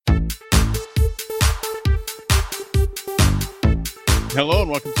Hello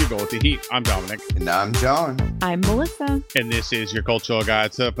and welcome to Go With The Heat. I'm Dominic. And I'm John. I'm Melissa. And this is your cultural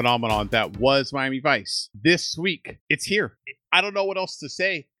guide to the phenomenon that was Miami Vice. This week, it's here. I don't know what else to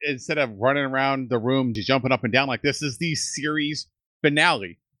say instead of running around the room, just jumping up and down like this is the series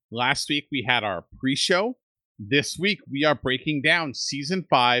finale. Last week, we had our pre-show. This week, we are breaking down Season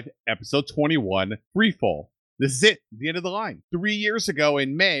 5, Episode 21, Freefall. This is it, the end of the line. 3 years ago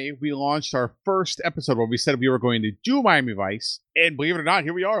in May, we launched our first episode where we said we were going to do Miami Vice. And believe it or not,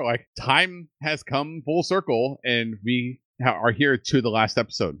 here we are. Like, time has come full circle, and we are here to the last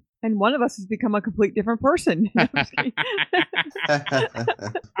episode. And one of us has become a complete different person.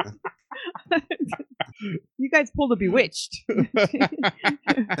 You guys pulled a Bewitched.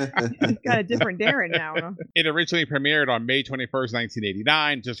 Got a different Darren now. It originally premiered on May 21st,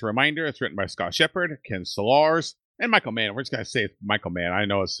 1989. Just a reminder, it's written by Scott Shepard, Ken Solars, and Michael Mann. We're just going to say it's Michael Mann. I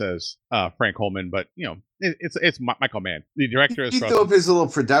know it says Frank Holman, but, you know, it's Michael Mann. The director is... He threw up his little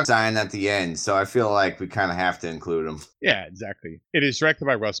production sign at the end, so I feel like we kind of have to include him. Yeah, exactly. It is directed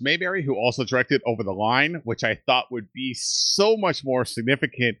by Russ Mayberry, who also directed Over the Line, which I thought would be so much more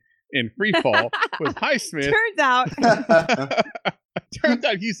significant in Freefall with Highsmith. Turns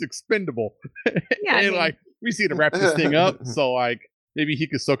out he's expendable. Yeah, and like we see to wrap this thing up, so like maybe he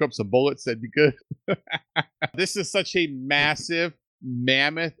could soak up some bullets. That'd be good. This is such a massive,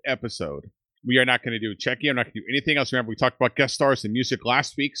 mammoth episode. We are not going to do checking. I'm not going to do anything else. Remember, we talked about guest stars and music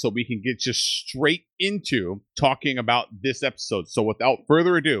last week, so we can get just straight into talking about this episode. So without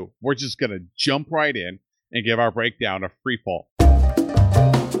further ado, we're just going to jump right in and give our breakdown of Freefall.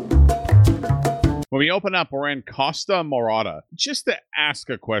 When we open up, we're in Costa Morada. Just to ask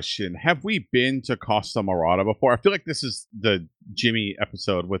a question, have we been to Costa Morada before? I feel like this is the Jimmy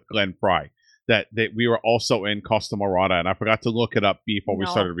episode with Glenn Fry, that we were also in Costa Morada, and I forgot to look it up before we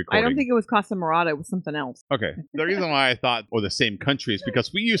started recording. I don't think it was Costa Morada. It was something else. Okay. The reason why I thought or the same country is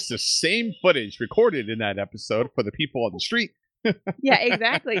because we used the same footage recorded in that episode for the people on the street. Yeah,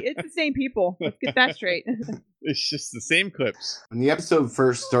 exactly. It's the same people. Let's get that straight. It's just the same clips. When the episode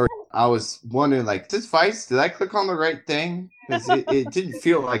first started, I was wondering, like, this Vice? Did I click on the right thing? Because it didn't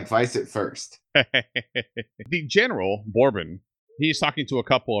feel like Vice at first. The general, Bourbon, he's talking to a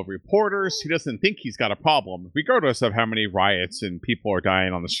couple of reporters. He doesn't think he's got a problem, regardless of how many riots and people are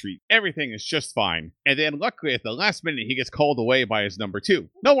dying on the street. Everything is just fine. And then, luckily, at the last minute, he gets called away by his number two.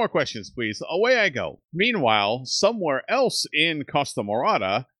 No more questions, please. Away I go. Meanwhile, somewhere else in Costa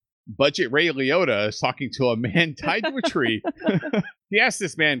Morada, Budget Ray Liotta is talking to a man tied to a tree. He asks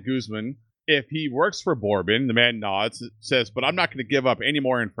this man, Guzman, if he works for Bourbon. The man nods, says, but I'm not going to give up any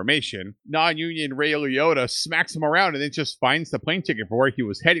more information. Non-union Ray Liotta smacks him around and then just finds the plane ticket for where he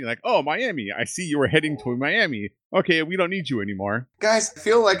was heading. Like, oh, Miami. I see you were heading to Miami. Okay, we don't need you anymore. Guys, I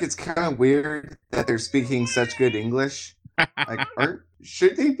feel like it's kind of weird that they're speaking such good English. Like,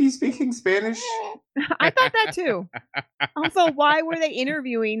 should they be speaking Spanish? I thought that too. Also, why were they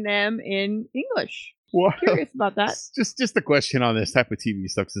interviewing them in English? Well, Curious about that. Just a question on this type of TV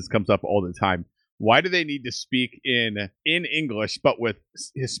stuff, because this comes up all the time. Why do they need to speak in English but with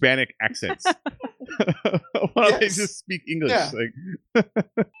Hispanic accents? Why don't they just speak English? Yeah. Like...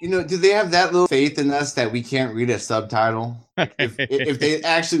 You know, do they have that little faith in us that we can't read a subtitle? Like if they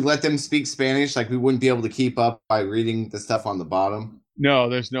actually let them speak Spanish, like we wouldn't be able to keep up by reading the stuff on the bottom? No,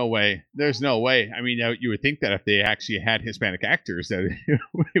 there's no way. There's no way. I mean, you would think that if they actually had Hispanic actors, that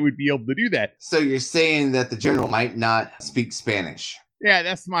they would be able to do that. So you're saying that the general might not speak Spanish? Yeah,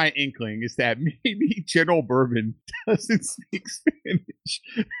 that's my inkling, is that maybe General Bourbon doesn't speak Spanish.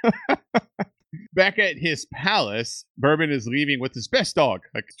 Back at his palace, Bourbon is leaving with his best dog,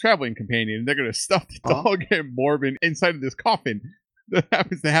 like a traveling companion, and they're going to stuff the dog and Bourbon inside of this coffin that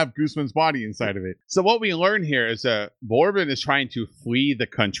happens to have Guzman's body inside of it. So what we learn here is that Bourbon is trying to flee the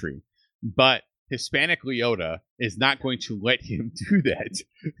country, but Hispanic Liotta is not going to let him do that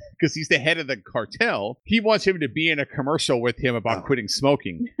because he's the head of the cartel. He wants him to be in a commercial with him about quitting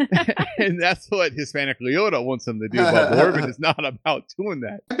smoking. And that's what Hispanic Liotta wants him to do, but Bourbon is not about doing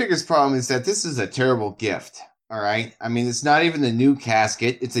that. My biggest problem is that this is a terrible gift, all right? I mean, it's not even a new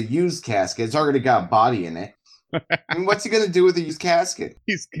casket. It's a used casket. It's already got a body in it. I mean, what's he going to do with a used casket?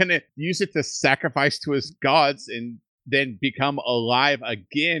 He's going to use it to sacrifice to his gods and then become alive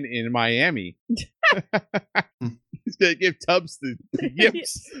again in Miami. He's going to give Tubbs the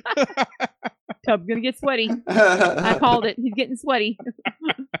yips. Tubbs going to get sweaty. I called it. He's getting sweaty.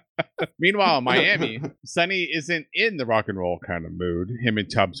 Meanwhile, in Miami, Sonny isn't in the rock and roll kind of mood. Him and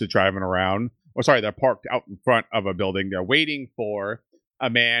Tubbs are driving around. Oh, sorry, they're parked out in front of a building. They're waiting for a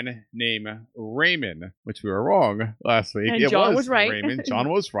man named Raymond, which we were wrong last week. And John was right. Raymond. John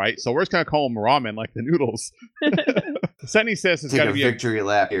was right. So we're just going to call him ramen like the noodles. Sunny says it's Take got to a be victory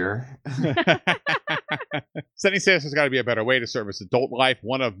lap here. Sunny says there's got to be a better way to service adult life.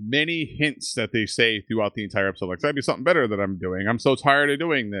 One of many hints that they say throughout the entire episode. Like, there's got to be something better that I'm doing. I'm so tired of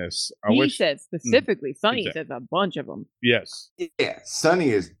doing this. He says specifically, Sunny exactly. says a bunch of them. Yes. Yeah, Sonny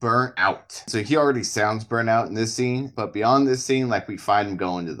is burnt out. So he already sounds burnt out in this scene. But beyond this scene, like we find him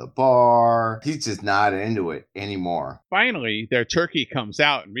going to the bar. He's just not into it anymore. Finally, their turkey comes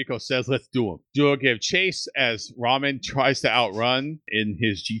out and Rico says, let's do him. Duo give chase as Ramen tries to outrun in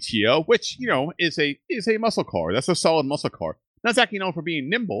his GTO, which, you know, is a muscle car. That's a solid muscle car. Not exactly known for being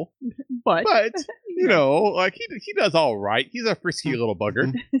nimble, But you know, like he does all right. He's a frisky little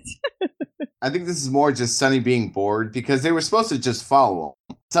bugger. I think this is more just Sonny being bored because they were supposed to just follow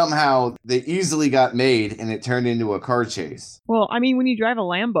him. Somehow they easily got made and it turned into a car chase. well, I mean, when you drive a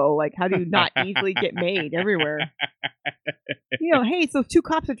Lambo, like, how do you not easily get made everywhere? You know, hey, it's those two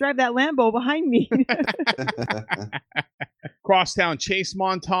cops that drive that Lambo behind me. Crosstown chase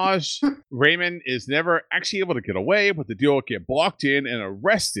montage. Raymond is never actually able to get away, but the duo get blocked in and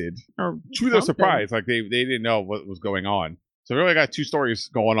arrested. Or To their something. surprise, like they didn't know what was going on. So we really got two stories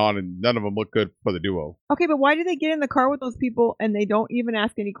going on, and none of them look good for the duo. Okay, but why do they get in the car with those people and they don't even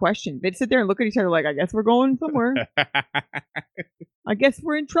ask any questions? They sit there and look at each other like, I guess we're going somewhere. I guess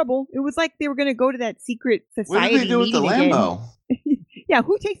we're in trouble. It was like they were going to go to that secret What society. did they do with the meeting again. Lambo? Yeah,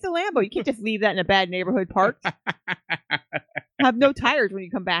 who takes the Lambo? You can't just leave that in a bad neighborhood parked. Have no tires when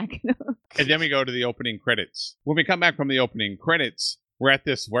you come back. And then we go to the opening credits. When we come back from the opening credits, we're at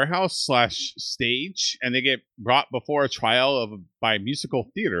this warehouse / stage, and they get brought before a trial by musical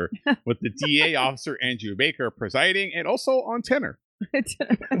theater with the DA officer Andrew Baker presiding and also on tenor.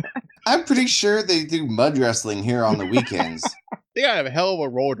 I'm pretty sure they do mud wrestling here on the weekends. They got a hell of a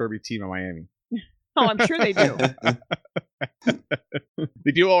roller derby team in Miami. Oh, I'm sure they do.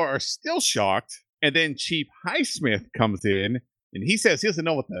 The duo are still shocked, and then Chief Highsmith comes in, and he says he doesn't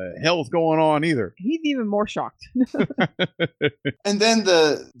know what the hell's going on either. He's even more shocked. And then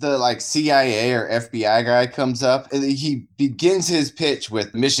the like CIA or FBI guy comes up and he begins his pitch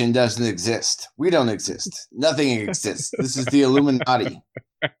with mission doesn't exist. We don't exist. Nothing exists. This is the Illuminati.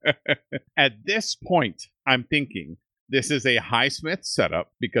 At this point, I'm thinking this is a Highsmith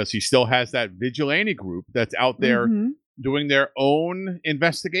setup because he still has that vigilante group that's out there Mhm. doing their own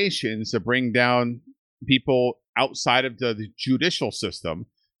investigations to bring down people outside of the judicial system.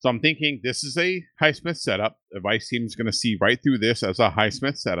 So I'm thinking this is a Highsmith setup. The Vice team is going to see right through this as a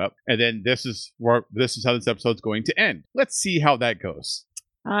Highsmith setup, and then this is how this episode's going to end. Let's see how that goes.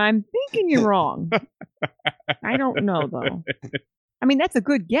 I'm thinking you're wrong. I don't know, though. I mean, that's a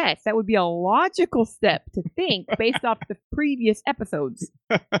good guess. That would be a logical step to think based off the previous episodes.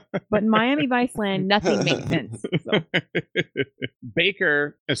 But in Miami Vice Land, nothing makes sense. So.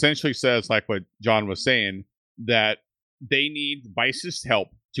 Baker essentially says, like what John was saying, that they need Vice's help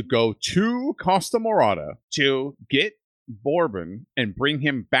to go to Costa Morada to get Bourbon and bring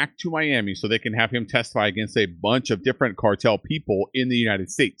him back to Miami so they can have him testify against a bunch of different cartel people in the United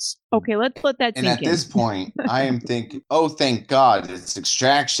States. Okay, let's let that And sink at in. this point, I am thinking, oh, thank God, it's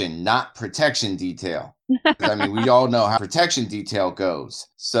extraction, not protection detail. 'Cause, I mean, we all know how protection detail goes.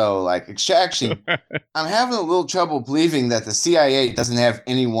 So, like, extraction, I'm having a little trouble believing that the CIA doesn't have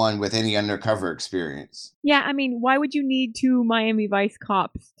anyone with any undercover experience. Yeah, I mean, why would you need two Miami Vice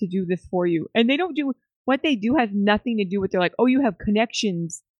cops to do this for you? And they don't do what they do has nothing to do with. They're like, oh, you have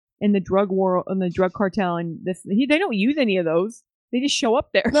connections in the drug war, in the drug cartel, and this. They don't use any of those. They just show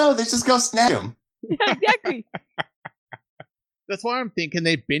up there. No, they just go snatch him. Yeah, exactly. That's why I'm thinking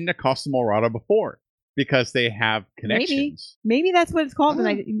they've been to Costa Morada before because they have connections. Maybe that's what it's called,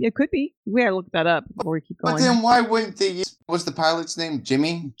 and it could be. We gotta look that up before we keep going. But then why wouldn't they use, what's the pilot's name?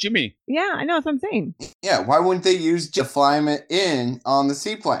 Jimmy? Jimmy. Yeah, I know that's what I'm saying. Yeah, why wouldn't they use to fly him in on the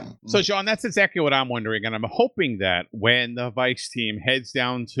seaplane? So, John, that's exactly what I'm wondering. And I'm hoping that when the Vice team heads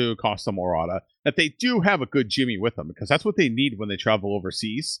down to Costa Morada, that they do have a good Jimmy with them because that's what they need when they travel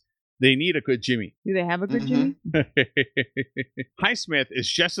overseas. They need a good Jimmy. Do they have a good Mhm. Jimmy? Highsmith is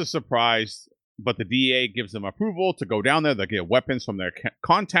just as surprised, but the DA gives them approval to go down there. They get weapons from their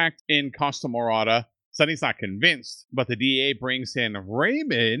contact in Costa Morada. Sonny's not convinced, but the DA brings in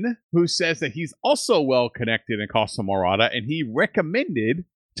Raymond, who says that he's also well connected in Costa Morada, and he recommended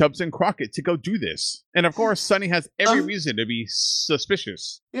Tubbs and Crockett to go do this. And of course, Sonny has every reason to be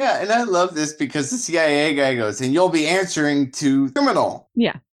suspicious. Yeah, and I love this because the CIA guy goes, and you'll be answering to criminal.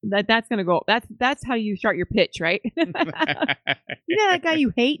 Yeah, that's gonna go. That's how you start your pitch, right? You know that guy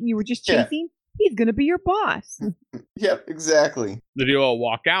you hate and you were just Yeah. chasing? He's going to be your boss. Yep, exactly. The duo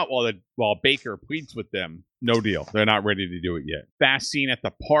walk out while Baker pleads with them. No deal. They're not ready to do it yet. Fast scene at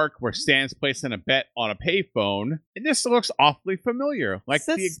the park where Stan's placing a bet on a payphone. And this looks awfully familiar.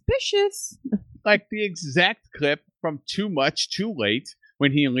 Suspicious. Like the exact clip from Too Much, Too Late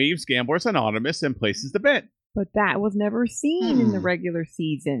when he leaves Gamblers Anonymous and places the bet. But that was never seen in the regular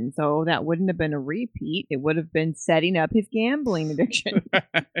season, so that wouldn't have been a repeat. It would have been setting up his gambling addiction.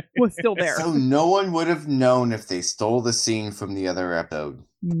 Was still there. So no one would have known if they stole the scene from the other episode.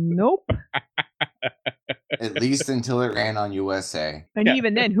 Nope. At least until it ran on USA. And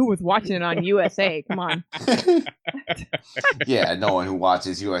even then, who was watching it on USA? Come on. Yeah, no one who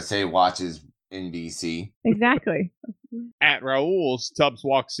watches USA watches NBC. Exactly. At Raoul's, Tubbs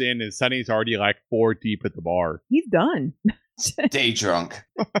walks in and Sonny's already like 4 deep at the bar. He's done. Day drunk.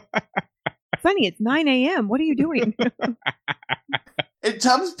 Sonny, it's 9 a.m. What are you doing? And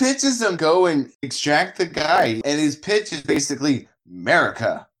Tubbs pitches him, go and extract the guy. And his pitch is basically,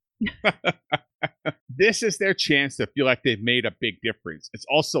 America. This is their chance to feel like they've made a big difference. It's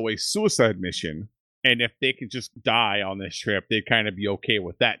also a suicide mission. And if they can just die on this trip, they'd kind of be okay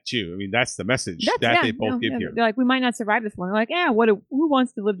with that, too. I mean, that's the message they both give here. They're like, we might not survive this one. They're like, who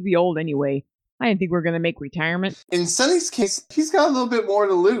wants to live to be old anyway? I didn't think we were going to make retirement. In Sonny's case, he's got a little bit more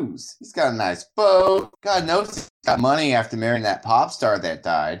to lose. He's got a nice boat. God knows he's got money after marrying that pop star that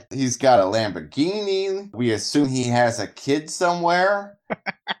died. He's got a Lamborghini. We assume he has a kid somewhere.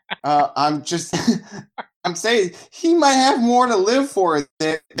 I'm saying he might have more to live for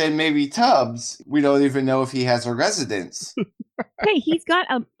than maybe Tubbs. We don't even know if he has a residence. Hey, he's got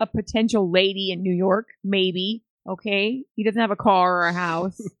a potential lady in New York, maybe. Okay? He doesn't have a car or a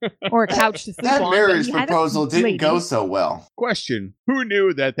house or a couch to sleep that on. That marriage proposal didn't go so well. Question. Who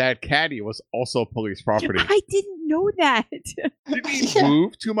knew that caddy was also police property? I didn't know that. Did he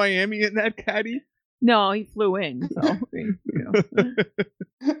move to Miami in that caddy? No, he flew in. So,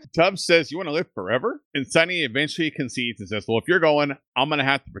 Tubbs says, you want to live forever? And Sonny eventually concedes and says, well, if you're going, I'm going to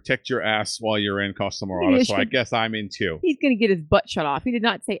have to protect your ass while you're in Costa Morada, so I guess I'm in too. He's going to get his butt shut off. He did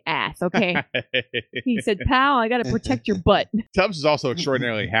not say ass, okay? He said, pal, I got to protect your butt. Tubbs is also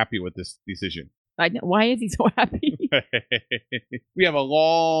extraordinarily happy with this decision. I know. Why is he so happy? We have a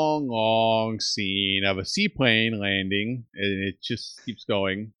long scene of a seaplane landing, and it just keeps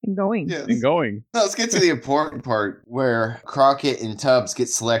going. And going. Yes. And going. Now, let's get to the important part where Crockett and Tubbs get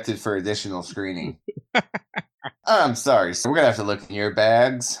selected for additional screening. I'm sorry, so we're going to have to look in your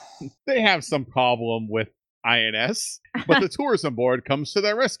bags. They have some problem with INS, but the tourism board comes to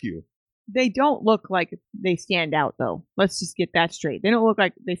their rescue. They don't look like they stand out, though. Let's just get that straight. They don't look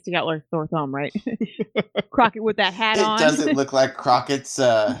like they stick out like a sore thumb, right? Crockett with that hat on. It doesn't look like Crockett's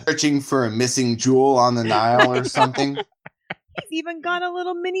searching for a missing jewel on the Nile or something. He's even got a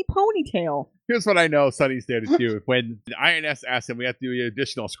little mini ponytail. Here's what I know Sonny's there to do. When the INS asks him we have to do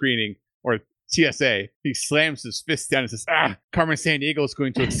additional screening, or TSA, he slams his fist down and says, Carmen Sandiego is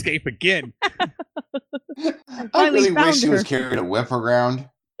going to escape again. I really wish he was carrying a whip around.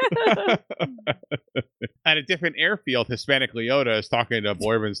 At a different airfield, Hispanic Leota is talking to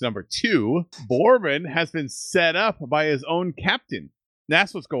Bourbon's number 2. Bourbon has been set up by his own captain.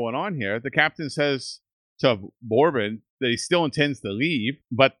 That's what's going on here. The captain says to Bourbon that he still intends to leave,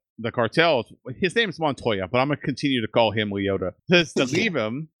 but the cartel, his name is Montoya, but I'm going to continue to call him Leota, says to leave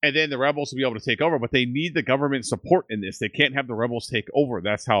him, and then the rebels will be able to take over, but they need the government support in this. They can't have the rebels take over.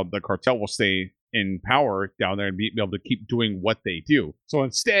 That's how the cartel will stay in power down there and be able to keep doing what they do. So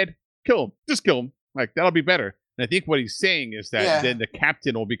instead, kill him. Just kill him. Like, that'll be better. And I think what he's saying is that then the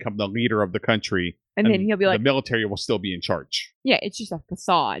captain will become the leader of the country. And then he'll be like, the military will still be in charge. Yeah, it's just a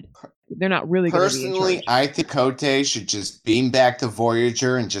facade. They're not really going to be in charge. Personally, I think Cote should just beam back to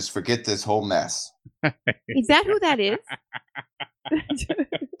Voyager and just forget this whole mess. Is that who that is?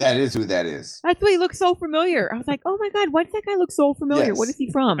 That is who that is. That's why he looks so familiar. I was like, oh my God, why does that guy look so familiar? Yes. What is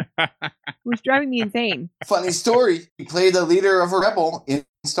he from? It was driving me insane. Funny story. He played the leader of a rebel in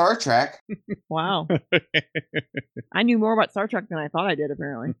Star Trek. Wow. I knew more about Star Trek than I thought I did,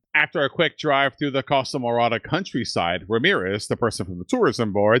 apparently. After a quick drive through the Costa Morada countryside, Ramirez, the person from the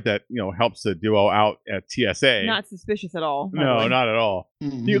tourism board that, helps the duo out at TSA. Not suspicious at all. No, not at all.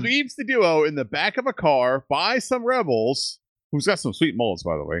 Mm-hmm. He leaves the duo in the back of a car by some rebels, who's got some sweet mullets,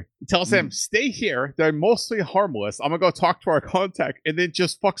 by the way. He tells them, stay here. They're mostly harmless. I'm going to go talk to our contact, and then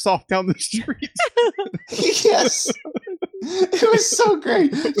just fucks off down the street. Yes. It was so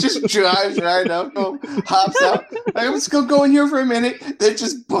great. Just drives right up, hops out. I'm just gonna go in here for a minute. Then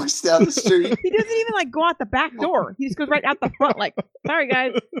just books down the street. He doesn't even like go out the back door. He just goes right out the front. Like, sorry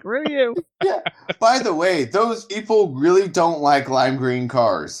guys, screw you. Yeah. By the way, those people really don't like lime green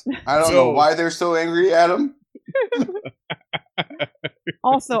cars. I don't know why they're so angry at them.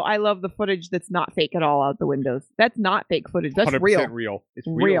 Also, I love the footage that's not fake at all out the windows. That's not fake footage. That's 100% real. real. It's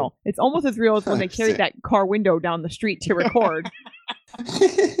Real. It's almost as real as when they carried 100%. that car window down the street to record.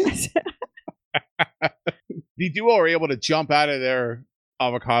 The duo are able to jump out of their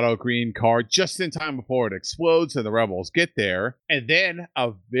avocado green car just in time before it explodes and the rebels get there. And then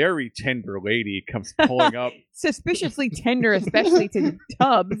a very tender lady comes pulling up Suspiciously tender, especially to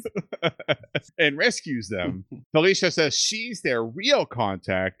Tubbs. and rescues them. Felicia says she's their real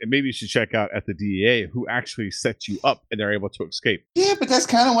contact and maybe you should check out at the DEA who actually set you up and they're able to escape. Yeah, but that's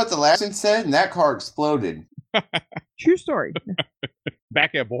kind of what the last one said, and that car exploded. True story.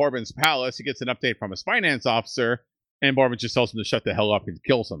 Back at Bourbon's palace, he gets an update from his finance officer, and Bourbon just tells him to shut the hell up and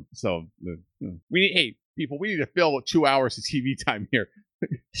kills him. So, we need to fill 2 hours of TV time here.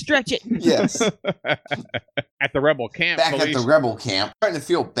 Stretch it. Yes. At the rebel camp, Back at the rebel camp, starting to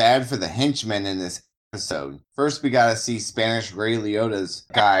feel bad for the henchmen in this episode. First, we got to see Spanish Ray Liotta's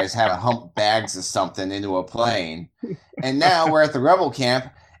guys have to hump bags of something into a plane. And now we're at the rebel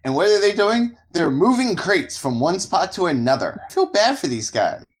camp, and what are they doing? They're moving crates from one spot to another. I feel bad for these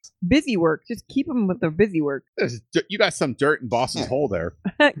guys. Busy work. Just keep them with their busy work. You got some dirt in Boston's hole there.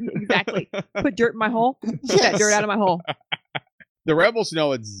 Exactly. Put dirt in my hole. Get that dirt out of my hole. The rebels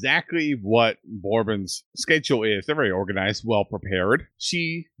know exactly what Bourbon's schedule is. They're very organized, well prepared.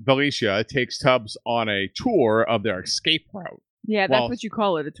 Felicia, takes Tubbs on a tour of their escape route. Yeah, that's what you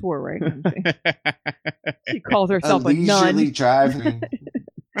call it, a tour, right? She calls herself a nun. leisurely drive.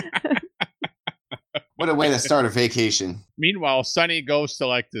 What a way to start a vacation. Meanwhile, Sonny goes to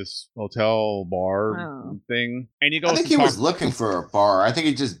like this hotel bar thing, and he goes. I think he was looking for a bar. I think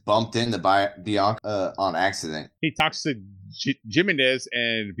he just bumped into Bianca on accident. He talks to Jimenez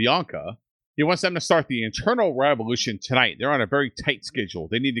and Bianca. He wants them to start the internal revolution tonight. They're on a very tight schedule.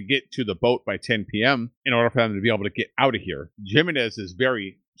 They need to get to the boat by 10 p.m. in order for them to be able to get out of here. Jimenez is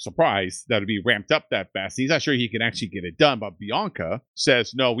very surprised that it'd be ramped up that fast. He's not sure he can actually get it done, but Bianca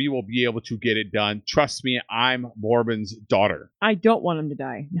says, no, we will be able to get it done. Trust me, I'm Bourbon's daughter. I don't want him to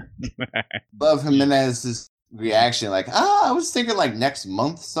die. Love Jimenez's reaction, like, I was thinking like next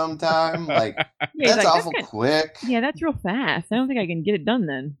month sometime. Like, Yeah, that's awful quick. Yeah, that's real fast. I don't think I can get it done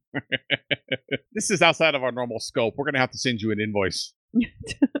then. This is outside of our normal scope. We're going to have to send you an invoice.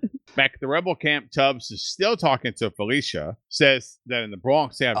 Back at the rebel camp, Tubbs is still talking to Felicia, says that in the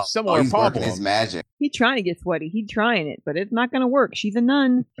Bronx they have similar he's problems. working his magic. He's trying to get sweaty. He's trying it, but it's not going to work. She's a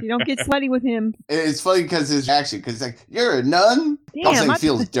nun. She don't get sweaty with him. It's funny because his reaction, because like, you're a nun? Damn, Also, he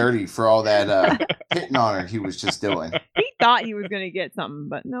feels dirty for all that hitting on her he was just doing. He thought he was going to get something,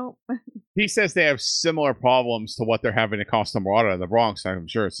 but no. He says they have similar problems to what they're having in Costa Morada in the Bronx. I'm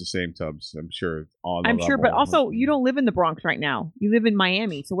sure it's the same, Tubbs. I'm sure. But also you don't live in the Bronx right now. You live in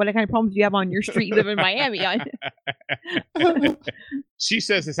Miami. So what kind of problems do you have on your street? You live in Miami. She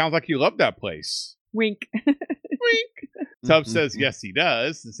says it sounds like you love that place. Wink. Wink. Tubbs says yes, he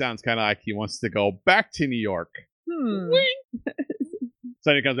does. It sounds kind of like he wants to go back to New York. Wink.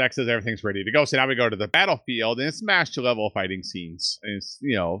 Sonny comes back, says everything's ready to go. So now we go to the battlefield, and it's master level fighting scenes. And it's,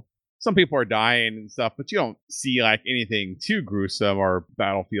 some people are dying and stuff, but you don't see like anything too gruesome or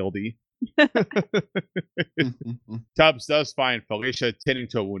battlefieldy. Tubbs does find Felicia tending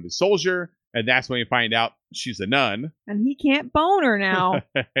to a wounded soldier, and that's when we find out she's a nun. And he can't bone her now.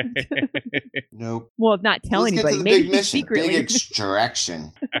 Nope. Well, not tell Let's anybody. get to the Maybe big mission, secretly. big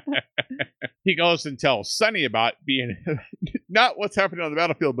extraction. He goes and tells Sonny about being not what's happening on the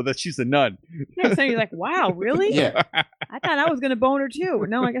battlefield, but that she's a nun. Yeah, Sonny's like, wow, really? Yeah. I thought I was going to bone her too.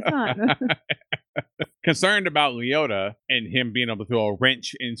 No, I guess not. Concerned about Liotta and him being able to throw a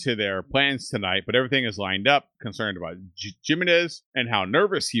wrench into their plans tonight, but everything is lined up. Concerned about Jimenez and how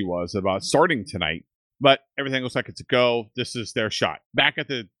nervous he was about starting tonight, but everything looks like it's a go. This is their shot. Back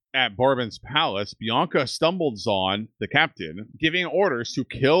at Bourbon's palace, Bianca stumbles on the captain, giving orders to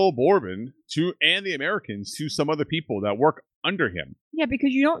kill Bourbon and the Americans to some other people that work under him. Yeah,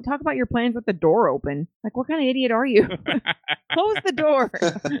 because you don't talk about your plans with the door open. Like, what kind of idiot are you? Close the door.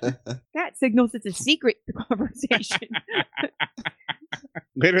 That signals it's a secret conversation.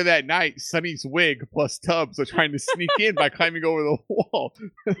 Later that night, Sonny's wig plus Tubbs are trying to sneak in by climbing over the wall.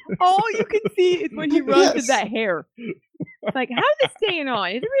 All you can see is when he runs Yes. to that hair. Like, how's it staying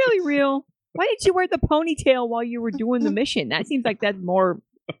on? Is it really real? Why didn't you wear the ponytail while you were doing the mission? That seems like that's more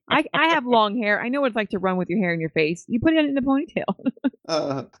I have long hair. I know what it's like to run with your hair in your face. You put it in a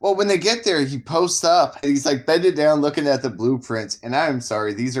ponytail. Well, when they get there, he posts up and he's like bending down looking at the blueprints. And I'm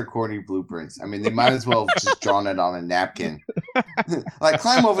sorry, these are corny blueprints. I mean, they might as well have just drawn it on a napkin. Like,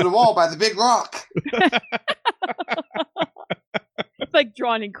 climb over the wall by the big rock. It's like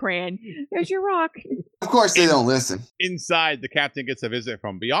drawn in crayon. There's your rock. Of course, they don't listen. Inside, the captain gets a visit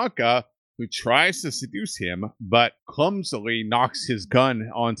from Bianca, who tries to seduce him, but clumsily knocks his gun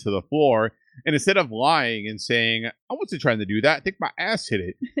onto the floor. And instead of lying and saying, I wasn't trying to do that, I think my ass hit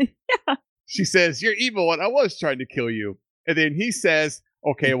it. Yeah. She says, you're evil and I was trying to kill you. And then he says,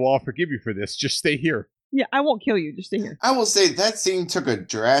 okay, well, I'll forgive you for this. Just stay here. Yeah, I won't kill you. Just stay here. I will say that scene took a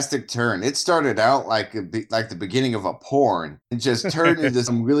drastic turn. It started out like the beginning of a porn. It just turned into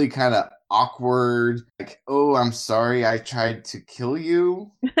some really kind of awkward, like, oh, I'm sorry, I tried to kill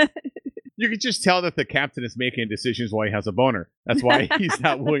you. You can just tell that the captain is making decisions while he has a boner. That's why he's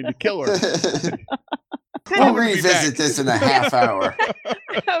not willing to kill her. We'll revisit this in a half hour.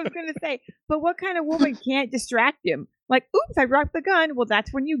 I was going to say, but what kind of woman can't distract him? Like, oops, I dropped the gun. Well,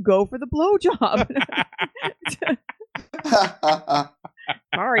 that's when you go for the blowjob.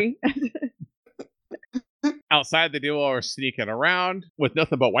 Sorry. Outside, the duo are sneaking around with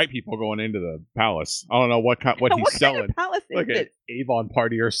nothing but white people going into the palace. I don't know what he's What kind selling. of palace is Like an it? Avon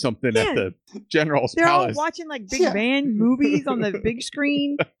party or something Yeah. at the general's They're palace. all watching like big Yeah. band movies on the big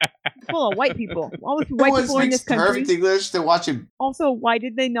screen. Full of white people. All the No white one people in this speaks country. perfect English to watch it. Also, why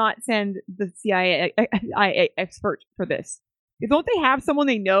did they not send the CIA expert for this? Don't they have someone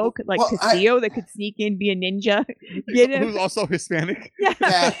they know, like Well, Castillo, that could sneak in, be a ninja, get him? Who's also Hispanic. Yeah.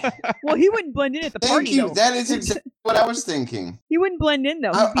 Yeah. Well, he wouldn't blend in at the Thank party, you. though. That is exactly what I was thinking. He wouldn't blend in,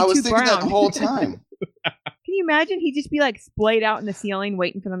 though. He'd I be was too thinking brown. that the whole time. Can you imagine? He'd just be like splayed out in the ceiling,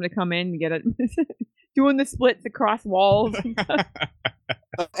 waiting for them to come in and get it, doing the splits across walls.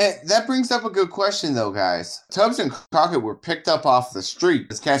 That brings up a good question, though, guys. Tubbs and Crockett were picked up off the street.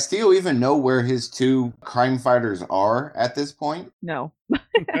 Does Castillo even know where his two crime fighters are at this point? No.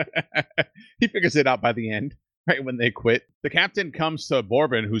 He figures it out by the end, right when they quit. The captain comes to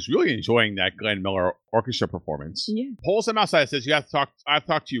Bourbon, who's really enjoying that Glenn Miller orchestra performance. Yeah. Pulls him outside and says, "You have to talk. I have to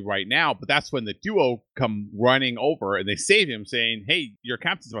talk to you right now." But that's when the duo come running over and they save him, saying, "Hey, your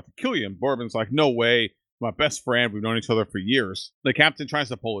captain's about to kill you." And Bourbon's like, "No way. My best friend. We've known each other for years." The captain tries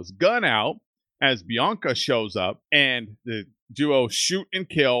to pull his gun out as Bianca shows up, and the duo shoot and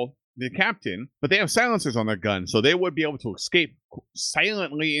kill the captain. But they have silencers on their gun, so they would be able to escape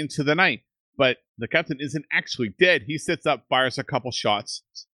silently into the night. But the captain isn't actually dead. He sits up, fires a couple shots,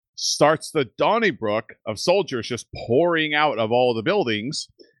 starts the Donnybrook of soldiers just pouring out of all the buildings,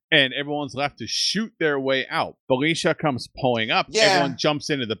 and everyone's left to shoot their way out. Felicia comes pulling up. Yeah. Everyone jumps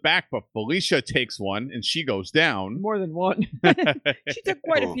into the back, but Felicia takes one, and she goes down. More than one. She took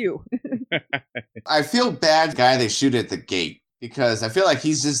quite a few. I feel bad guy they shoot at the gate because I feel like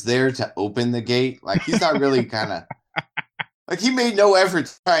he's just there to open the gate. Like he's not really kind of like he made no effort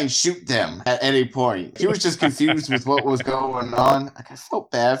to try and shoot them at any point. He was just confused with what was going on. Like I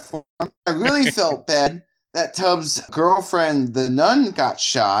felt bad for him. I really felt bad that Tubbs' girlfriend, the nun, got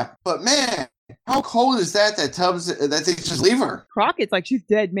shot. But man, how cold is that Tubbs that they just leave her? Crockett's like, she's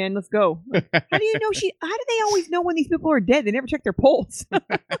dead, man. Let's go. How do you know how do they always know when these people are dead? They never check their pulse.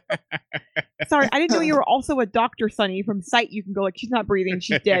 Sorry, I didn't know you were also a doctor, Sonny. From sight, you can go like, she's not breathing.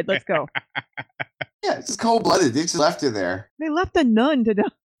 She's dead. Let's go. Yeah, it's cold-blooded. They just left her there. They left a nun to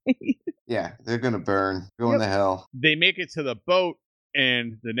die. Yeah, they're gonna burn. Going to hell. They make it to the boat,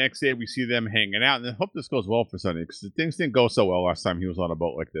 and the next day we see them hanging out. And I hope this goes well for Sonny, because things didn't go so well last time he was on a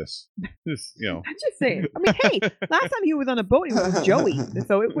boat like this. Just, I'm just saying. I mean, hey, last time he was on a boat, he was with Joey,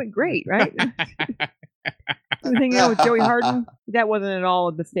 so it went great, right? He was hanging out with Joey Harden. That wasn't at all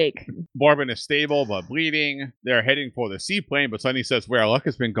a mistake. Bourbon is stable but bleeding. They're heading for the seaplane, but Sonny says where our luck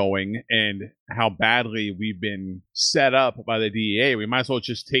has been going and how badly we've been set up by the DEA. We might as well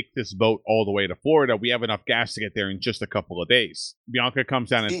just take this boat all the way to Florida. We have enough gas to get there in just a couple of days. Bianca comes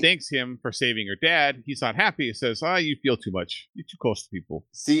down and thanks him for saving her dad. He's not happy. He says, you feel too much. You're too close to people.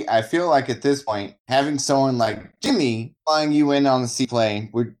 See, I feel like at this point, having someone like Jimmy flying you in on the seaplane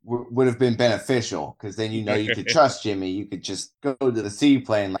would have been beneficial, because then you could trust Jimmy. You could just go to the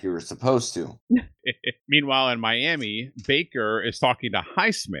seaplane like you were supposed to. Meanwhile, in Miami, Baker is talking to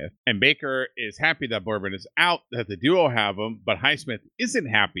Highsmith, and Baker is happy that Bourbon is out, that the duo have him, but Highsmith isn't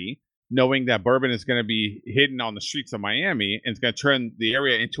happy, knowing that Bourbon is going to be hidden on the streets of Miami and is going to turn the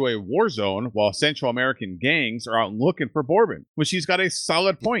area into a war zone while Central American gangs are out looking for Bourbon, which he's got a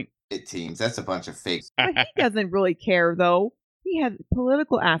solid point. It teams. That's a bunch of fakes. But he doesn't really care, though. He has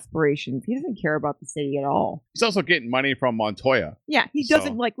political aspirations. He doesn't care about the city at all. He's also getting money from Montoya. Yeah, he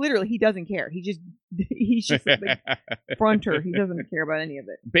doesn't literally. He doesn't care. He's just a big fronter. He doesn't care about any of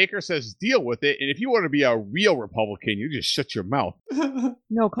it. Baker says, deal with it. And if you want to be a real Republican, you just shut your mouth.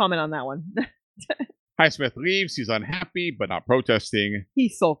 No comment on that one. Highsmith leaves. He's unhappy, but not protesting.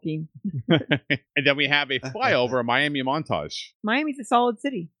 He's sulking. And then we have a flyover Miami montage. Miami's a solid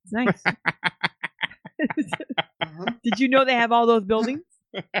city. It's nice. Did you know they have all those buildings?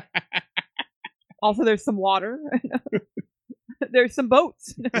 Also, there's some water. There's some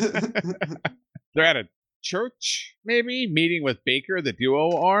boats. They're at a church, maybe, meeting with Baker, the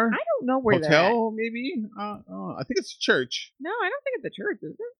duo are. I don't know where Hotel, maybe? I think it's a church. No, I don't think it's a church,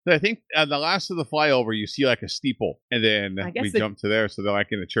 is it? I think the last of the flyover, you see like a steeple, and then we jump to there, so they're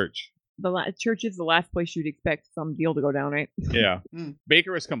like in a church. The church is the last place you'd expect some deal to go down, right? Yeah.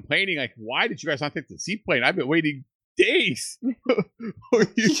 Baker was complaining, like, why did you guys not take the seaplane? I've been waiting days.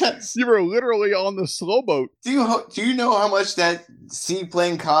 You were literally on the slow boat. Do you know how much that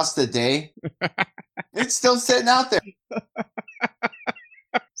seaplane cost a day? It's still sitting out there.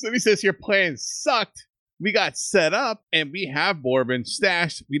 So he says your plan sucked. We got set up, and we have Bourbon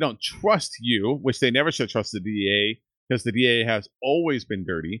stashed. We don't trust you, which they never should trust the DEA, because the DEA has always been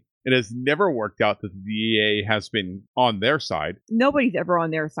dirty. It has never worked out that the DEA has been on their side. Nobody's ever on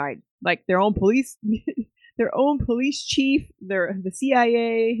their side. Like their own police, their own police chief, the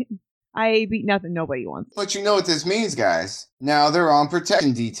CIA, IAB, nothing. Nobody wants. But you know what this means, guys. Now they're on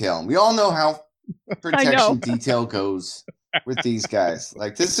protection detail. We all know how protection detail goes with these guys.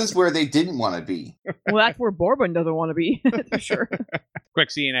 Like, this is where they didn't want to be. Well, that's where Bourbon doesn't want to be, for sure. Quick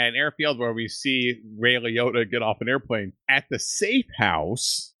scene at an airfield where we see Ray Liotta get off an airplane at the safe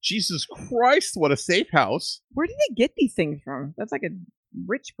house. Jesus Christ, what a safe house. Where did they get these things from? That's like a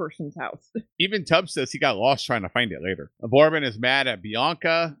rich person's house. Even Tubbs says he got lost trying to find it later. Bourbon is mad at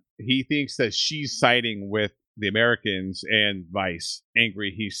Bianca. He thinks that she's siding with the Americans and Vice.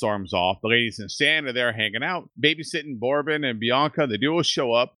 Angry, he storms off. The ladies and Stan are there hanging out, babysitting Bourbon and Bianca. The duo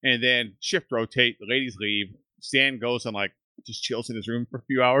show up, and then shift rotate. The ladies leave. Stan goes and just chills in his room for a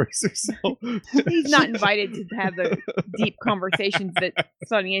few hours or so. He's not invited to have the deep conversations that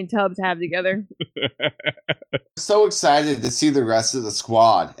Sonny and Tubbs have together. So excited to see the rest of the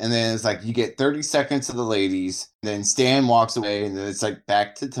squad. And then it's like you get 30 seconds of the ladies. Then Stan walks away, and then it's like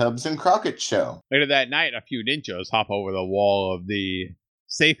back to Tubbs and Crockett's show. Later that night, a few ninjas hop over the wall of the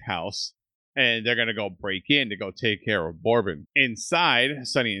safe house, and they're going to go break in to go take care of Bourbon. Inside,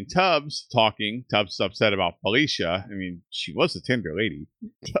 Sonny and Tubbs talking. Tubbs is upset about Felicia. I mean, she was a tender lady.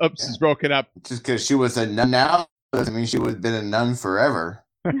 Tubbs is broken up. Just because she was a nun now doesn't mean she would have been a nun forever.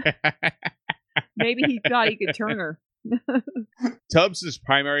 Maybe he thought he could turn her. Tubbs'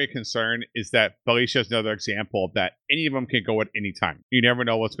 primary concern is that Felicia is another example of that any of them can go at any time. You never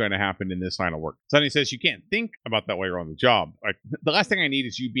know what's going to happen in this line of work. Sonny says you can't think about that while you're on the job. Like, the last thing I need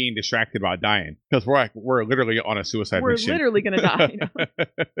is you being distracted about dying, because we're literally on a suicide mission. We're literally going to die.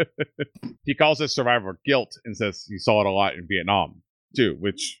 He calls it survivor guilt and says he saw it a lot in Vietnam too,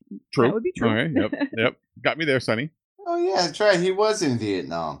 which true. That would be true. All right, yep. Got me there, Sonny. Oh, yeah, that's right. He was in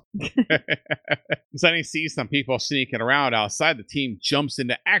Vietnam. Sonny sees some people sneaking around outside. The team jumps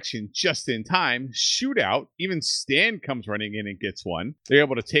into action just in time. Shootout. Even Stan comes running in and gets one. They're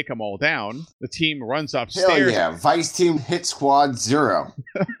able to take them all down. The team runs upstairs. Hell yeah. Vice team hit squad 0.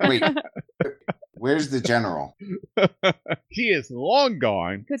 Wait, where's the general? He is long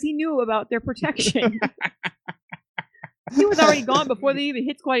gone. Because he knew about their protection. He was already gone before the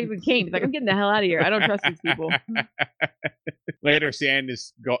hit squad even came. He's like, I'm getting the hell out of here. I don't trust these people. Later, Stan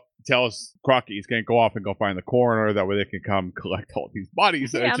tells Crockett he's going to go off and go find the coroner. That way they can come collect all these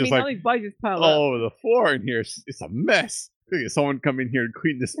bodies. Yeah, it's all these bodies just piled all over the floor in here. It's a mess. Someone come in here and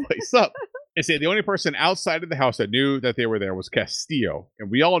clean this place up. They say the only person outside of the house that knew that they were there was Castillo. And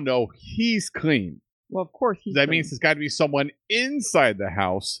we all know he's clean. Well, of course he's That clean. means there's got to be someone inside the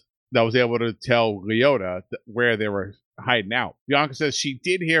house that was able to tell Liotta where they were hiding out. Bianca says she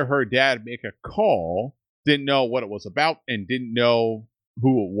did hear her dad make a call, didn't know what it was about, and didn't know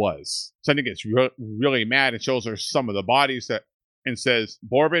who it was. Sonny gets really mad and shows her some of the bodies and says,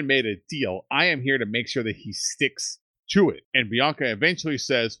 Bourbon made a deal. I am here to make sure that he sticks to it. And Bianca eventually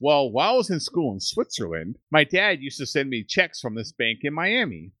says, well, while I was in school in Switzerland, my dad used to send me checks from this bank in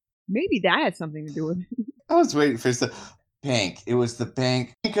Miami. Maybe that had something to do with it. I was waiting for the bank. It was the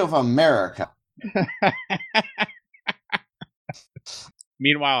Bank of America.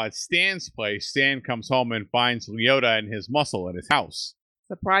 Meanwhile, at Stan's place, Stan comes home and finds Liotta and his muscle in his house.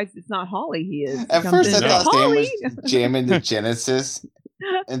 Surprised it's not Holly he is. At first, I thought Stan Holly! was jamming to Genesis,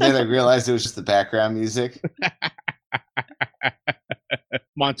 and then I realized it was just the background music.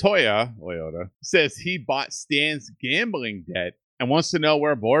 Montoya, Leota, says he bought Stan's gambling debt and wants to know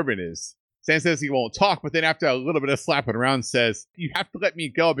where Bourbon is. Stan says he won't talk, but then after a little bit of slapping around says, you have to let me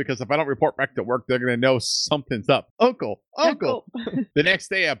go because if I don't report back to work, they're going to know something's up. Uncle. The next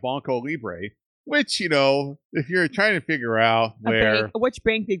day at Banco Libre, which, if you're trying to figure out where... Which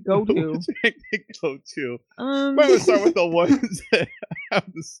bank they go to. Which bank they go to. Might want to start with the ones that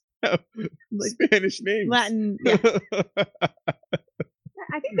have Spanish names. Latin. Yeah.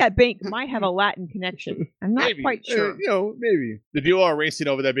 I think that bank might have a Latin connection. I'm not quite sure. Maybe. The duo are racing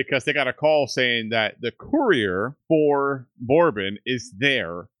over there because they got a call saying that the courier for Bourbon is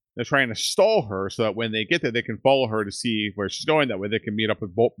there. They're trying to stall her so that when they get there, they can follow her to see where she's going. That way they can meet up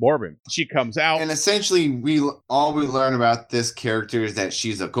with Bourbon. She comes out. And essentially, all we learn about this character is that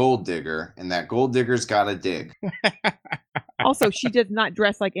she's a gold digger, and that gold digger's got to dig. Also, she does not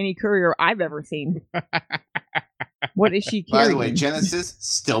dress like any courier I've ever seen. What is she carrying? By the way, Genesis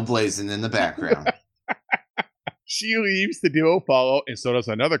still blazing in the background. She leaves, the duo follow, and so does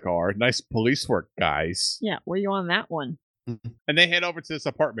another car. Nice police work, guys. Yeah, where are you on that one? And they head over to this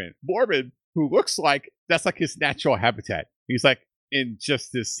apartment. Bourbon, who looks like that's like his natural habitat. He's like in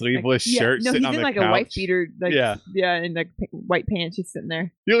just this sleeveless shirt. No, sitting he's on in the like couch. a wife beater. Yeah, and like white pants, just sitting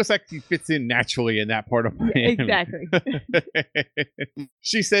there. He looks like he fits in naturally in that part of Miami. Exactly.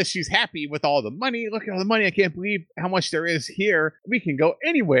 She says she's happy with all the money. Look at all the money. I can't believe how much there is here. We can go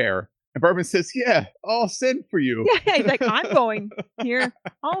anywhere. And Bourbon says, yeah, I'll send for you. Yeah, he's like, I'm going here.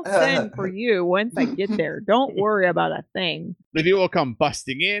 I'll send for you once I get there. Don't worry about a thing. The duo come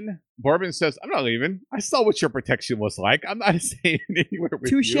busting in. Bourbon says, I'm not leaving. I saw what your protection was like. I'm not staying anywhere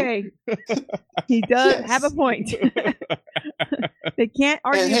with you. Touche. He does have a point. They can't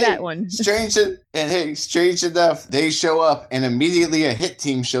argue that one. Strange enough, they show up and immediately a hit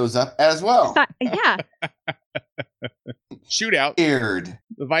team shows up as well. Yeah. Shootout. Weird.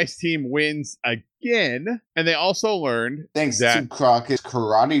 The Vice team wins again, and they also learned thanks to Crockett's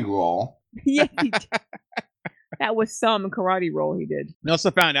karate roll. Yeah, that was some karate roll he did. They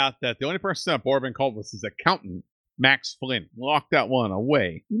also found out that the only person that Bourbon called was his accountant, Max Flynn. Locked that one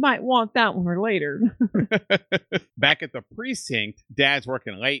away. You might want that one for later. Back at the precinct, Dad's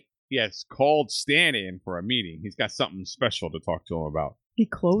working late. He has called Stan in for a meeting. He's got something special to talk to him about. He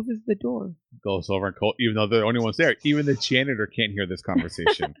closes the door. Goes over and calls, even though they're the only ones there. Even the janitor can't hear this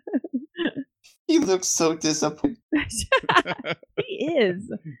conversation. He looks so disappointed. He is.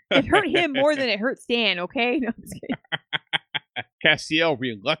 It hurt him more than it hurt Stan, okay? No, I'm just kidding. Castiel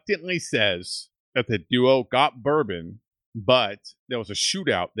reluctantly says that the duo got Bourbon, but there was a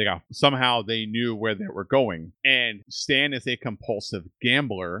shootout. Somehow they knew where they were going. And Stan is a compulsive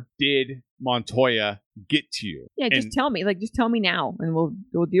gambler. Did Montoya get to you? Yeah, just tell me. Just tell me now, and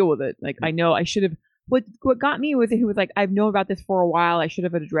we'll deal with it. I know I should have. What got me was that he was like, I've known about this for a while. I should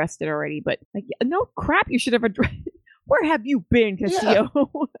have addressed it already. But no crap, you should have addressed. Where have you been, Castillo? Yeah.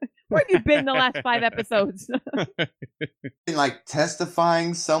 Where have you been the last 5 episodes? Been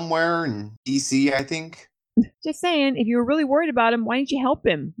testifying somewhere in DC, I think. Just saying, if you were really worried about him, why didn't you help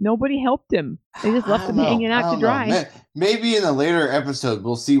him? Nobody helped him. They just left him hanging out to dry. Maybe in a later episode,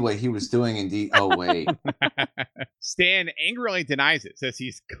 we'll see what he was doing in Oh, wait. Stan angrily denies it, says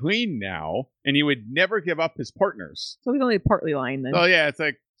he's clean now, and he would never give up his partners. So he's only partly lying then. Oh, yeah, it's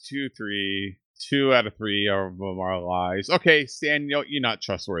like 2 out of 3 of them are lies. Okay, Stan, you're not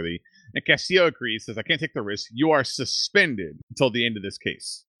trustworthy. And Castillo agrees, says, I can't take the risk. You are suspended until the end of this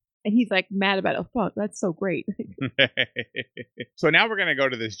case. And he's mad about it. Oh, fuck, that's so great. So now we're going to go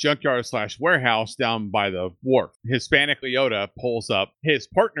to this junkyard / warehouse down by the wharf. Hispanic Leota pulls up. His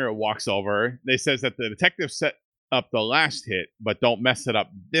partner walks over. They says that the detective set up the last hit, but don't mess it up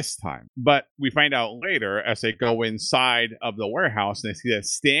this time. But we find out later as they go inside of the warehouse and they see that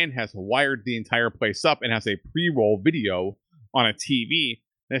Stan has wired the entire place up and has a pre-roll video on a TV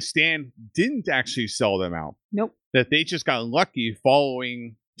that Stan didn't actually sell them out. Nope. That they just got lucky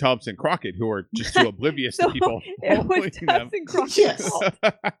following Tubbs and Crockett, who are just too oblivious to people. It was Tubbs and Crockett. Yes.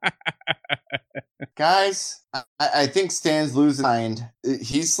 Guys, I think Stan's losing mind.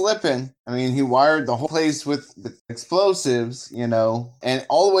 He's slipping. I mean, he wired the whole place with explosives, and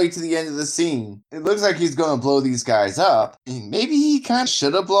all the way to the end of the scene. It looks like he's going to blow these guys up. Maybe he kind of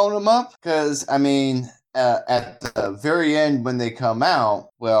should have blown them up because, at the very end when they come out,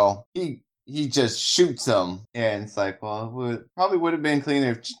 well, he just shoots them, and it's like, well, it probably would have been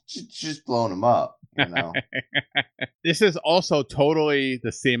cleaner if just blown them up, This is also totally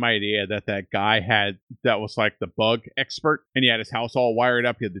the same idea that guy had that was like the bug expert, and he had his house all wired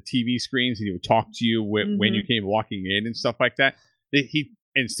up. He had the TV screens, and he would talk to you when you came walking in and stuff like that. He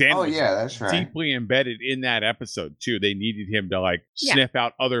And Stan Oh was yeah, that's right. deeply embedded in that episode too. They needed him to like Yeah. sniff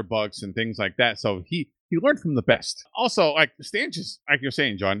out other bugs and things like that. So he learned from the best. Also, like Stan just, like you're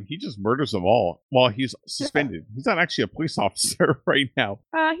saying, John, he just murders them all while he's suspended. He's not actually a police officer right now.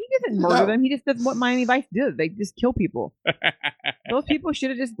 He doesn't murder them. He just does what Miami Vice did. They just kill people. Those people should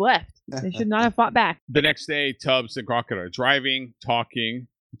have just left. They should not have fought back. The next day, Tubbs and Crockett are driving, talking.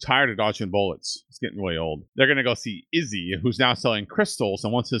 I'm tired of dodging bullets. It's getting really old. They're going to go see Izzy, who's now selling crystals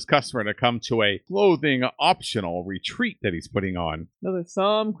and wants his customer to come to a clothing optional retreat that he's putting on. Those are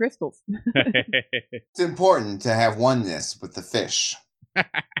some crystals. It's important to have oneness with the fish.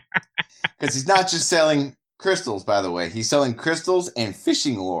 Because he's not just selling crystals, by the way. He's selling crystals and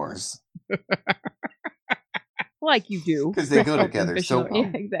fishing lures. Like you do. Because they go Crystals and together fishing so lures. well.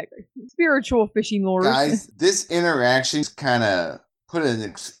 Yeah, exactly. Spiritual fishing lures. Guys, this interaction kind of put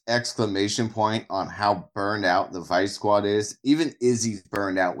an exclamation point on how burned out the Vice Squad is. Even Izzy's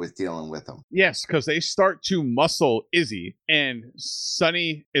burned out with dealing with them. Yes, because they start to muscle Izzy, and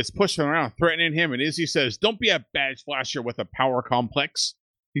Sonny is pushing around, threatening him, and Izzy says, "Don't be a badge flasher with a power complex."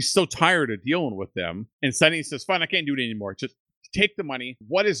 He's so tired of dealing with them. And Sonny says, "Fine, I can't do it anymore. Just take the money."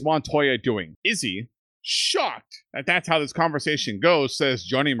 What is Montoya doing? Izzy, shocked that that's how this conversation goes, says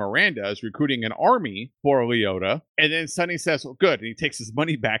Johnny Miranda is recruiting an army for Leota. And then Sonny says, "Well, good." And he takes his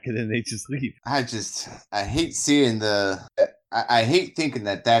money back, and then they just leave. I hate seeing I hate thinking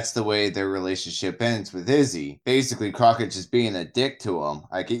that that's the way their relationship ends with Izzy. Basically, Crockett just being a dick to him.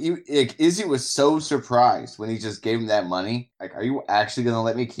 Izzy was so surprised when he just gave him that money. Like, are you actually going to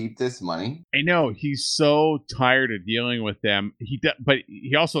let me keep this money? I know, he's so tired of dealing with them. But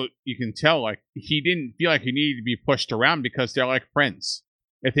he also, you can tell, like, he didn't feel like he needed to be pushed around because they're like friends.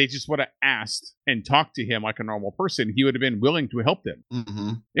 If they just would have asked and talked to him like a normal person, he would have been willing to help them.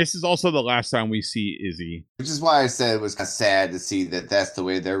 Mm-hmm. This is also the last time we see Izzy. Which is why I said it was kind of sad to see that that's the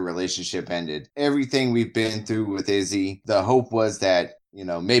way their relationship ended. Everything we've been through with Izzy, the hope was that,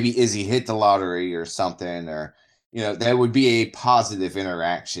 maybe Izzy hit the lottery or something, or, that would be a positive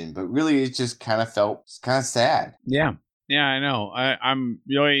interaction. But really, it just kind of felt kind of sad. Yeah. Yeah, I know. I'm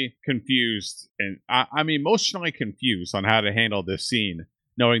really confused, and I'm emotionally confused on how to handle this scene,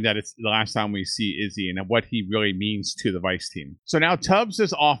 knowing that it's the last time we see Izzy and what he really means to the Vice team. So now Tubbs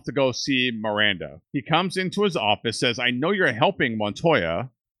is off to go see Miranda. He comes into his office, says, "I know you're helping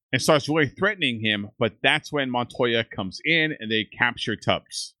Montoya," and starts really threatening him, but that's when Montoya comes in and they capture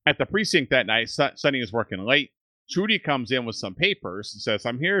Tubbs. At the precinct that night, Sonny is working late. Trudy comes in with some papers and says,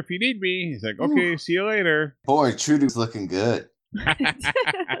 "I'm here if you need me." He's like, "Okay, see you later." Boy, Trudy's looking good.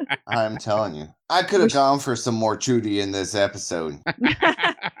 I'm telling you. I could have gone for some more Trudy in this episode.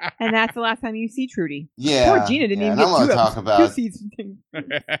 And that's the last time you see Trudy. Yeah. Poor Gina didn't even and I get want two to talk about seasons.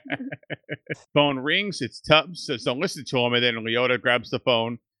 Phone rings. It's Tubbs. Says, "Don't listen to him." And then Leota grabs the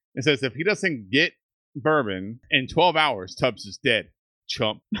phone and says, if he doesn't get bourbon in 12 hours, Tubbs is dead.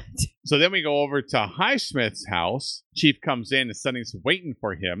 Chump. So then we go over to Highsmith's house. Chief comes in and Sonny's waiting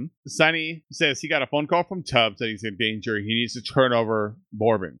for him. Sonny says he got a phone call from Tubbs that he's in danger. He needs to turn over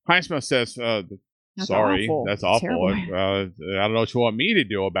bourbon. Highsmith says, "Sorry, that's awful. I don't know what you want me to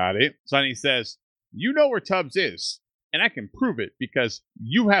do about it." Sonny says, "You know where Tubbs is, and I can prove it because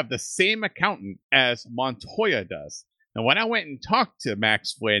you have the same accountant as Montoya does." And when I went and talked to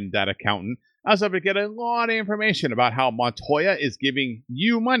Max Flynn, that accountant, I was able to get a lot of information about how Montoya is giving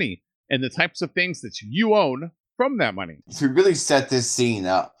you money and the types of things that you own from that money. To really set this scene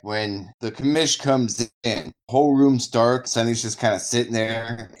up, when the commish comes in, whole room's dark, Sonny's just kind of sitting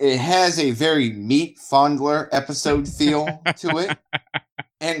there. It has a very Meat Fondler episode feel to it.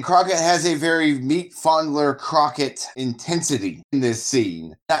 And Crockett has a very Meat Fondler Crockett intensity in this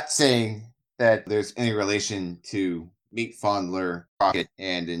scene. Not saying that there's any relation to Meat Fondler Crockett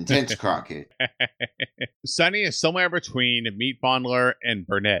and Intense Crockett. Sonny is somewhere between Meat Fondler and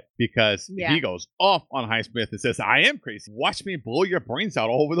Burnett because he goes off on Highsmith and says, "I am crazy. Watch me blow your brains out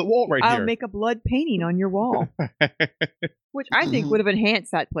all over the wall right here. I'll make a blood painting on your wall." Which I think would have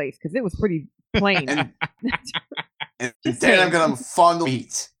enhanced that place because it was pretty plain. And then I'm going to fondle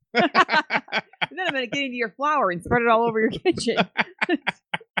meat. And then I'm going to get into your flour and spread it all over your kitchen.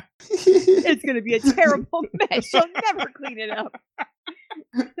 It's going to be a terrible mess. You'll never clean it up.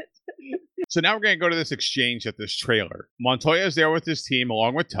 So now we're going to go to this exchange at this trailer. Montoya's there with his team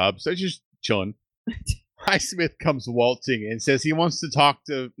along with Tubbs. They're just chilling. Highsmith comes waltzing and says he wants to talk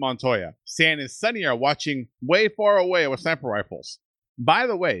to Montoya. Stan and Sonny are watching way far away with sniper rifles. By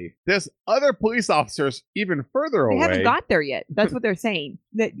the way, there's other police officers even further away. They haven't got there yet. That's what they're saying.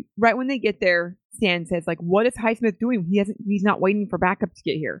 That right when they get there, Stan says, like, what is Highsmith doing? He's not waiting for backup to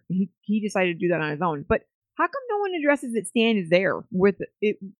get here. He decided to do that on his own. But How come no one addresses that Stan is there with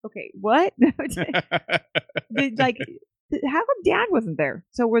it? Okay, what? Like, how come Dad wasn't there?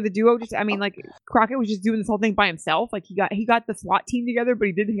 So were the duo just? I mean, like Crockett was just doing this whole thing by himself. Like he got the SWAT team together, but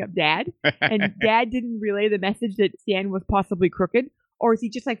he didn't have Dad, and Dad didn't relay the message that Stan was possibly crooked. Or is he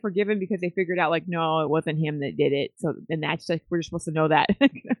just like forgiven because they figured out like, no, it wasn't him that did it? So, and that's like, we're just supposed to know that.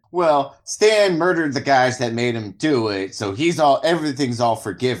 Well, Stan murdered the guys that made him do it, so everything's all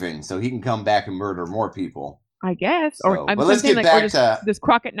forgiven, so he can come back and murder more people. I guess. So, or I'm but let's saying, get like, back to. Does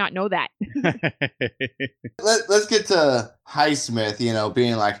Crockett not know that? Let's get to Highsmith,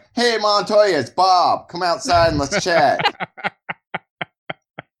 being like, hey, Montoya, it's Bob. Come outside and let's chat.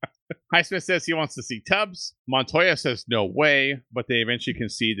 Highsmith says he wants to see Tubbs. Montoya says no way, but they eventually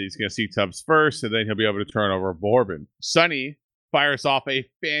concede that he's going to see Tubbs first, and then he'll be able to turn over Bourbon. Sonny fires off a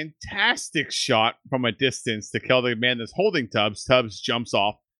fantastic shot from a distance to kill the man that's holding Tubbs. Tubbs jumps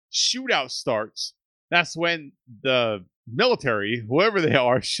off. Shootout starts. That's when the military, whoever they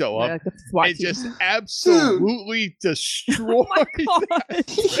are, show up and just absolutely destroy that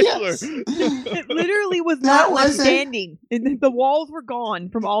trailer. Yes. It literally was not left standing. The walls were gone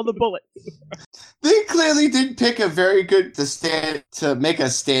from all the bullets. They clearly didn't pick a very good to make a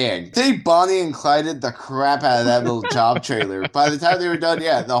stand. They Bonnie and Clyde'd the crap out of that little job trailer. By the time they were done,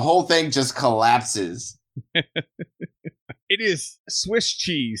 the whole thing just collapses. It is Swiss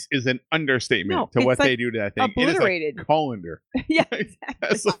cheese is an understatement to what they do to that thing. Obliterated. It is like colander. Yeah,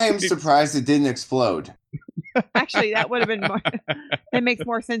 exactly. I am surprised it didn't explode. Actually, that would have been more. That makes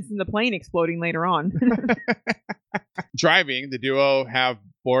more sense than the plane exploding later on. Driving, the duo have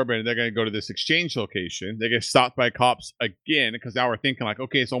Bourbon. They're going to go to this exchange location. They get stopped by cops again because now we're thinking like,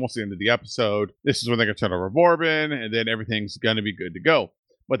 okay, it's almost the end of the episode. This is when they're going to turn over Bourbon, and then everything's going to be good to go.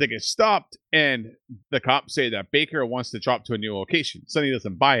 But they get stopped, and the cops say that Baker wants to drop to a new location. Sonny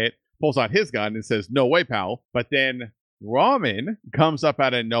doesn't buy it, pulls out his gun, and says, no way, pal. But then Ramen comes up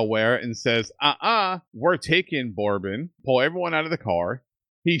out of nowhere and says, we're taking Bourbon. Pull everyone out of the car.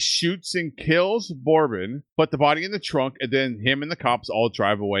 He shoots and kills Bourbon, put the body in the trunk, and then him and the cops all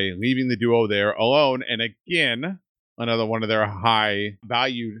drive away, leaving the duo there alone. And again, another one of their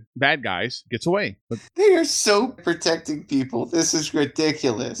high-valued bad guys gets away. But they are so protecting people. This is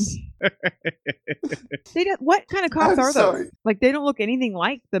ridiculous. What kind of cops are those? Like, they don't look anything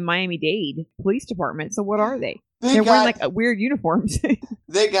like the Miami-Dade Police Department. So what are they? They're wearing like weird uniforms.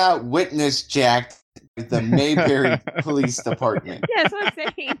 They got witness jacked at the Mayberry Police Department. Yeah, that's what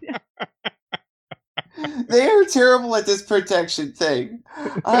I'm saying. They are terrible at this protection thing.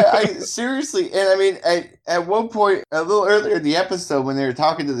 I seriously, and I mean, at one point, a little earlier in the episode, when they were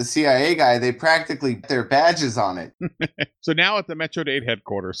talking to the CIA guy, they practically put their badges on it. So now at the Metro-Dade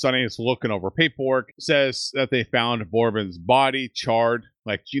headquarters, Sonny is looking over paperwork, says that they found Bourbon's body charred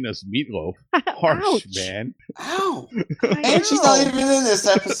like Gina's meatloaf. Harsh, Ouch. Man. Ow. And she's not even in this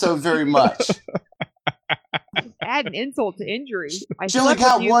episode very much. Add an insult to injury. She only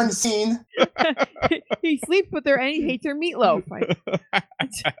got one scene. He sleeps with her and he hates her meatloaf.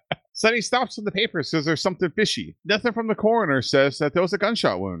 Sonny stops in the papers because there's something fishy. Nothing from the coroner says that there was a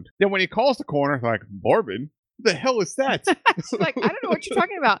gunshot wound. Then when he calls the coroner, like, Bourbon? What the hell is that? She's like, I don't know what you're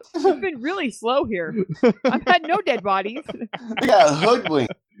talking about. You've been really slow here. I've had no dead bodies. They got a hoodwink.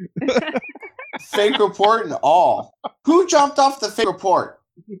 Fake report and all. Who jumped off the fake report?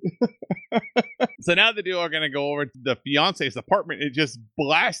 So now the duo are going to go over to the fiance's apartment and just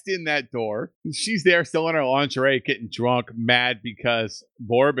blast in that door. She's there still in her lingerie, getting drunk, mad because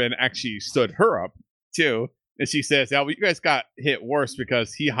Bourbon actually stood her up too. And she says, you guys got hit worse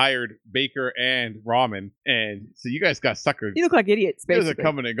because he hired Baker and Ramen. And so you guys got suckered. You look like idiots, basically. You guys are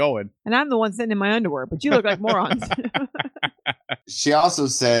coming and going. And I'm the one sitting in my underwear, but you look like morons. She also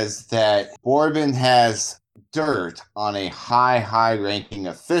says that Bourbon has dirt on a high-ranking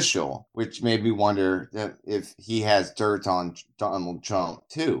official, which made me wonder if he has dirt on Donald Trump,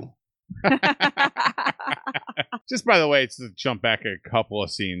 too. Just by the way, to jump back a couple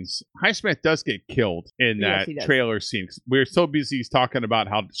of sceens, Highsmith does get killed in that trailer scene. We're so busy talking about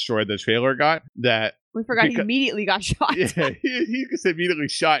how destroyed the trailer got that we forgot he immediately got shot. Yeah, he was immediately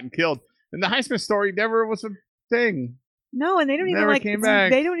shot and killed. And the Highsmith story never was a thing. No, and they don't even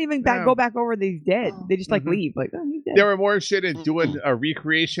they don't even go back over that he's dead. They just leave. Like, oh, he's dead. They were more interested in doing a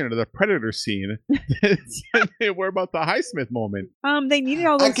recreation of the Predator scene than they were about the Highsmith moment. They needed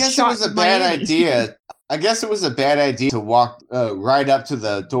all those I guess shots it was a bad idea. I guess it was a bad idea to walk right up to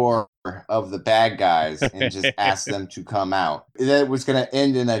the door of the bad guys and just ask them to come out. That was going to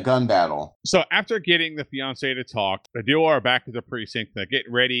end in a gun battle. So after getting the fiance to talk, the duo are back at the precinct. They're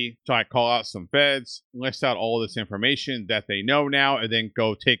getting ready to call out some feds, list out all this information that they know now, and then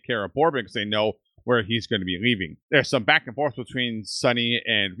go take care of Bourbon because they know where he's going to be leaving. There's some back and forth between Sonny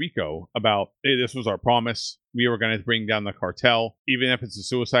and Rico about, hey, this was our promise. We were going to bring down the cartel. Even if it's a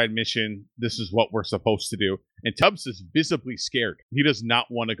suicide mission, this is what we're supposed to do. And Tubbs is visibly scared. He does not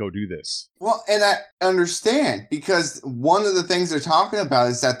want to go do this. Well, and I understand, because one of the things they're talking about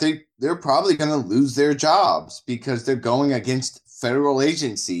is that they're probably going to lose their jobs because they're going against federal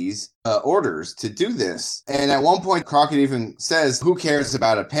agencies' orders to do this. And at one point, Crockett even says, who cares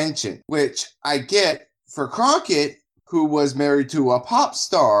about a pension? Which I get for Crockett, who was married to a pop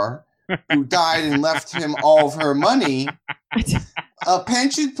star who died and left him all of her money. A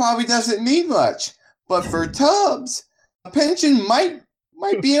pension probably doesn't mean much. But for Tubbs, a pension might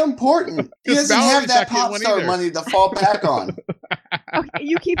be important. He doesn't have that pop star money to fall back on. Okay,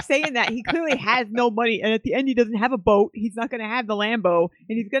 you keep saying that. He clearly has no money, and at the end he doesn't have a boat. He's not going to have the Lambo,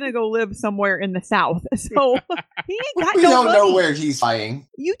 and he's going to go live somewhere in the South. So he ain't got we no don't money. know where he's flying.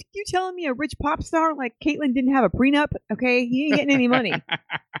 You telling me a rich pop star like Caitlyn didn't have a prenup? Okay, he ain't getting any money.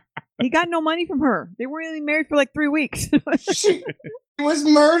 He got no money from her. They were only married for like 3 weeks. She was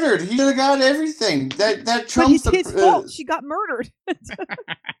murdered. He should have got everything. That trumps but it's his fault. She got murdered.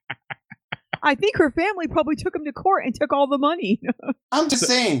 I think her family probably took him to court and took all the money. I'm just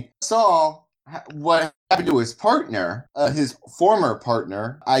saying, Saul, what happened to his partner, his former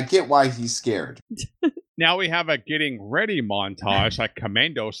partner, I get why he's scared. Now we have a getting ready montage, like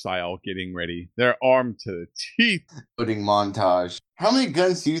commando style getting ready. They're armed to the teeth. Loading montage. How many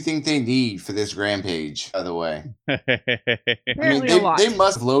guns do you think they need for this rampage, by the way? Apparently a lot. They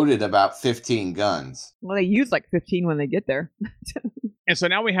must have loaded about 15 guns. Well, they use like 15 when they get there. And so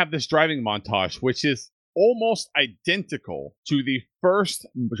now we have this driving montage, which is almost identical to the first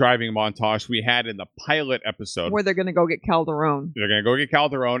driving montage we had in the pilot episode. Where they're going to go get Calderon. They're going to go get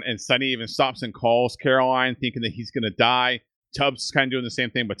Calderon, and Sonny even stops and calls Caroline, thinking that he's going to die. Tubbs is kind of doing the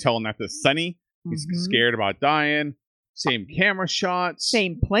same thing, but telling that to Sonny. He's scared about dying. Same camera shots.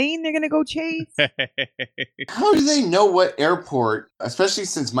 Same plane they're going to go chase. How do they know what airport, especially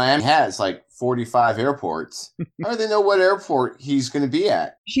since Miami has like 45 airports, how do they know what airport he's going to be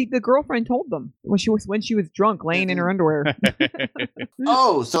at? The girlfriend told them when she was drunk laying in her underwear.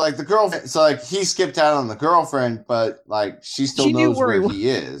 Oh, so like the girlfriend, so like he skipped out on the girlfriend, but like she still knows where he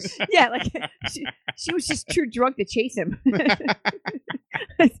is. Yeah, like she was just too drunk to chase him.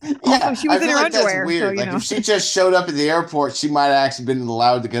 Yeah, she was in her underwear. That's weird. So, like if she just showed up at the airport, she might have actually been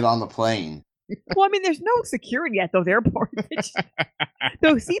allowed to get on the plane. Well, I mean, there's no security at those airports.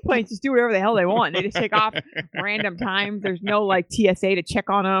 Those seaplanes just do whatever the hell they want. They just take off random times. There's no like TSA to check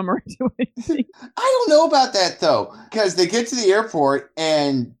on them or do anything. I don't know about that though, because they get to the airport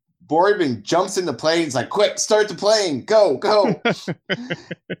and Boardman jumps in the plane. He's like, quick, start the plane. Go.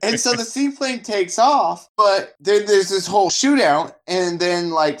 And so the seaplane takes off, but then there's this whole shootout. And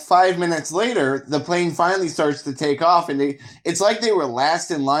then like 5 minutes later, the plane finally starts to take off. And it's like they were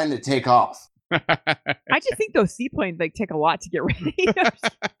last in line to take off. I just think those seaplanes like take a lot to get ready.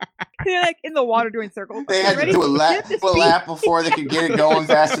 They're like in the water doing circles. They had to do a lap before they could get it going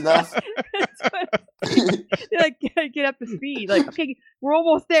fast enough. They like get up to speed. Like, okay, we're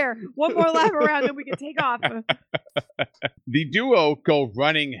almost there. One more lap around, then we can take off. The duo go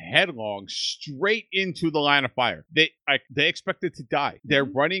running headlong straight into the line of fire. They expected to die. They're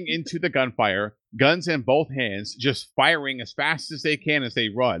running into the gunfire, guns in both hands, just firing as fast as they can as they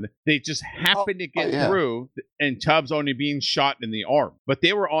run. They just happen to get through, and Tubbs only being shot in the arm. But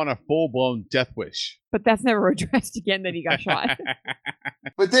they were on a full-blown death wish. But that's never addressed again that he got shot.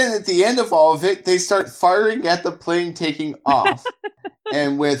 But then at the end of all of it, they start firing at the plane taking off.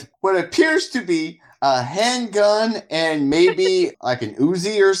 And with what appears to be a handgun and maybe like an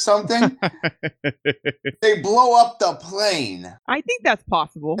Uzi or something, they blow up the plane. I think that's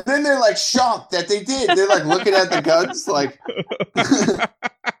possible. And then they're like shocked that they did. They're like looking at the guns like,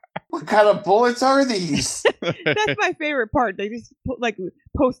 what kind of bullets are these? That's my favorite part. They just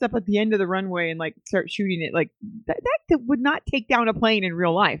post up at the end of the runway and like start shooting it. Like that would not take down a plane in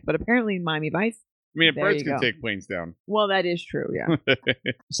real life, but apparently in Miami Vice. I mean, birds can take planes down. Well, that is true, yeah.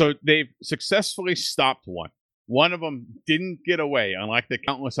 So they've successfully stopped one. One of them didn't get away, unlike the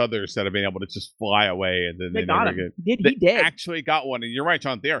countless others that have been able to just fly away and then they got never him. get. He did. Actually got one, and you're right,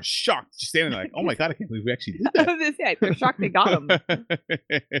 John. They are shocked, just standing there like, "Oh my god, I can't believe we actually did that." They're shocked they got him.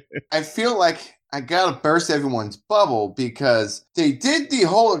 I feel like I gotta burst everyone's bubble because they did the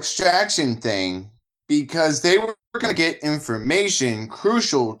whole extraction thing because they were going to get information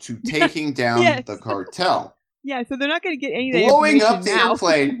crucial to taking down the cartel. Yeah, so they're not going to get any of the Blowing up the now.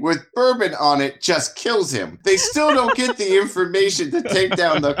 airplane with bourbon on it just kills him. They still don't get the information to take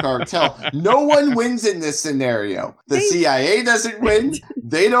down the cartel. No one wins in this scenario. The CIA doesn't win.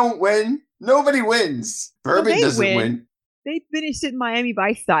 They don't win. Nobody wins. Bourbon they doesn't win. win. They finished it Miami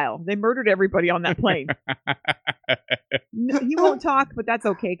Vice style. They murdered everybody on that plane. He won't talk, but that's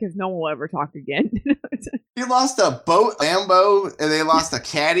okay because no one will ever talk again. He lost a boat, Lambo, and they lost a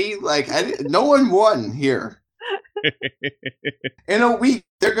caddy. Like, no one won here. In a week,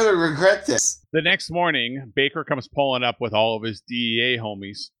 they're going to regret this. The next morning, Baker comes pulling up with all of his DEA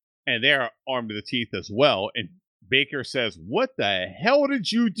homies, and they're armed to the teeth as well. And Baker says, "What the hell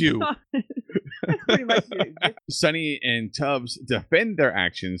did you do?" Pretty much. Sonny and Tubbs defend their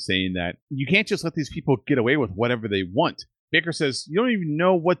actions, saying that you can't just let these people get away with whatever they want. Baker says, "You don't even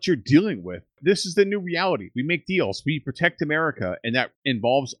know what you're dealing with. This is the new reality. We make deals. We protect America, and that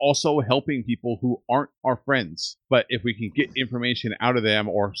involves also helping people who aren't our friends. But if we can get information out of them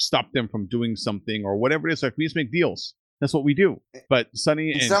or stop them from doing something or whatever it is, like we just make deals. That's what we do." But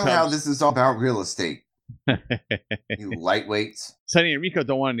Sonny and somehow Tubbs, this is all about real estate. You lightweights. Sonny and Rico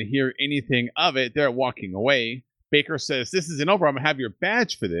don't want to hear anything of it. They're walking away. Baker says, "This isn't over. I'm going to have your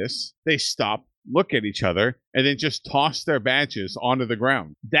badge for this." They stop, look at each other, and then just toss their badges onto the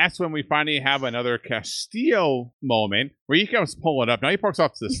ground. That's when we finally have another Castillo moment where he comes pulling up. Now he parks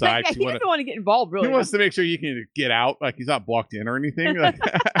off to the side. Yeah, he doesn't want to get involved, really. He wants to make sure he can get out. Like he's not blocked in or anything. Like,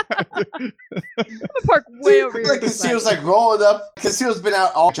 I'm gonna park way over here. Like Castillo's like rolling up. Castillo's been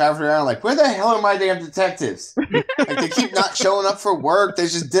out all driving around like, where the hell are my damn detectives? Like they keep not showing up for work. They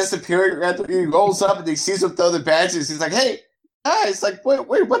just disappearing. He rolls up and he sees them throw the badges. He's like, "Hey, guys, like, wait,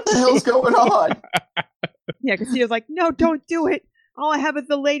 what the hell's going on?" Yeah, because he was like, "No, don't do it. All I have is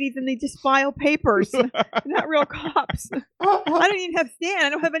the ladies, and they just file papers. They're not real cops. I don't even have Stan. I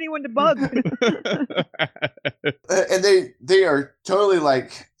don't have anyone to bug." And they are totally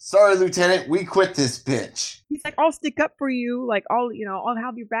like, "Sorry, Lieutenant, we quit this bitch." He's like, "I'll stick up for you. Like, I'll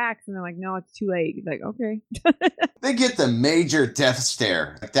have your backs." And they're like, "No, it's too late." He's like, "Okay." They get the major death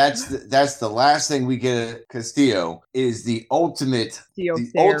stare. That's the last thing we get at Castillo is the ultimate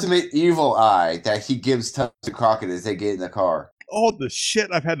evil eye that he gives to Crockett as they get in the car. All the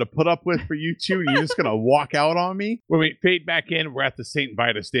shit I've had to put up with for you two, you're just gonna walk out on me? When we fade back in, we're at the St.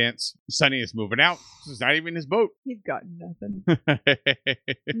 Vitus dance. Sonny is moving out. This is not even his boat. He's got nothing.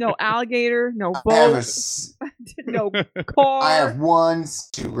 No alligator, no I have boat, no car. I have one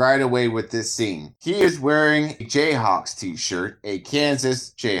to right away with this scene. He is wearing a Jayhawks t-shirt, a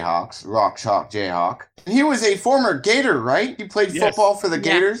Kansas Jayhawks, Rock Chalk Jayhawk. And he was a former Gator, right? He played football for the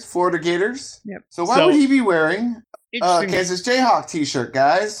Gators, Florida Gators. Yep. So why would he be wearing Kansas Jayhawk t-shirt,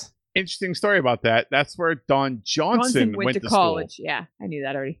 guys? Interesting story about that. That's where Don Johnson went to college. School. Yeah, I knew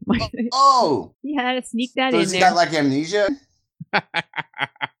that already. Oh. He had to sneak that so in has there. He got like amnesia?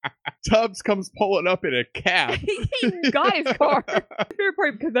 Tubbs comes pulling up in a cab. He got his car. Fair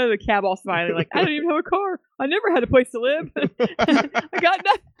part because of the cab all smiling like, "I don't even have a car. I never had a place to live. I got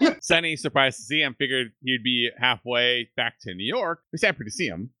nothing." Sonny, surprised to see him, figured he'd be halfway back to New York. He's happy to see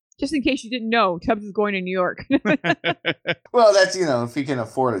him. Just in case you didn't know, Tubbs is going to New York. Well, that's, if he can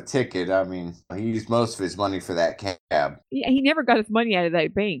afford a ticket. I mean, he used most of his money for that cab. Yeah, he never got his money out of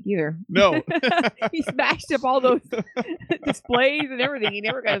that bank either. No. He smashed up all those displays and everything. He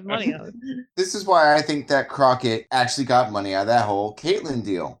never got his money out. This is why I think that Crockett actually got money out of that whole Caitlin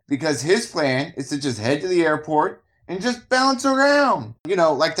deal. Because his plan is to just head to the airport and just bounce around.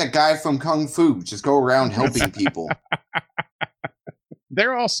 Like that guy from Kung Fu, just go around helping people.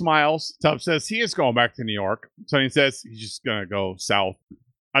 They're all smiles. Tubbs says he is going back to New York. Sonny says he's just going to go south.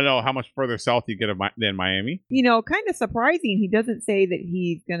 I don't know how much further south you get than Miami. Kind of surprising. He doesn't say that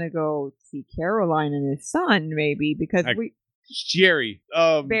he's going to go see Caroline and his son, maybe, because Jerry.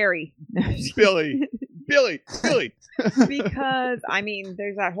 Barry. Billy. Because,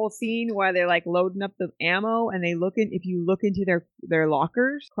 there's that whole scene where they're like loading up the ammo and if you look into their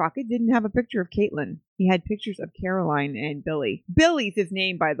lockers, Crockett didn't have a picture of Caitlin. He had pictures of Caroline and Billy. Billy's his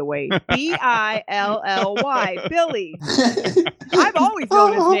name, by the way. Billy. Billy. I've always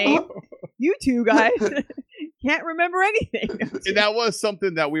known his name. You two guys can't remember anything. And that was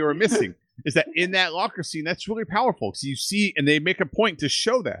something that we were missing, is that in that locker scene, that's really powerful. So you see, and they make a point to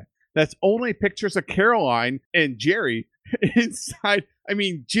show that. That's only pictures of Caroline and Jerry inside.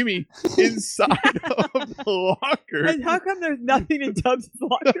 Jimmy inside of the locker. And how come there's nothing in Tubbs'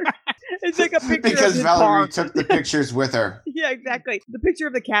 locker? It's like a picture because of Valerie car. took the pictures with her. Yeah, exactly. The picture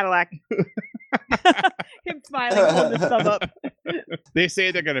of the Cadillac. Him smiling, holding his thumb up. They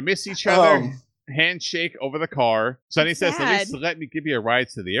say they're going to miss each other. Handshake over the car. Sonny says, "At least let me give you a ride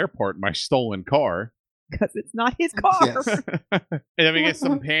to the airport in my stolen car." Because it's not his car. Yes. And then we get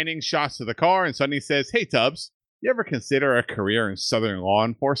some panning shots of the car, and Sonny says, "Hey, Tubbs, you ever consider a career in Southern law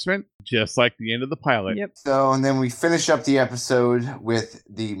enforcement? Just like the end of the pilot. Yep. So, and then we finish up the episode with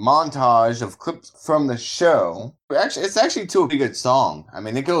the montage of clips from the show. Actually, it's actually to a pretty good song. I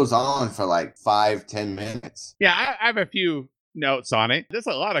mean, it goes on for like 5-10 minutes. Yeah, I have a few notes on it. There's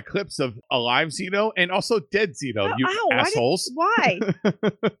a lot of clips of alive Zito and also dead Zito, you Ow, assholes. Why?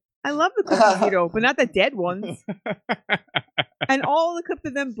 I love the clips of Zito, but not the dead ones. And all the clips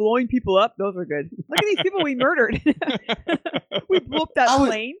of them blowing people up, those are good. Look at these people we murdered. We blew up that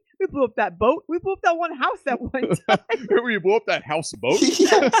plane. We blew up that boat. We blew up that one house at one time. We blew up that house boat.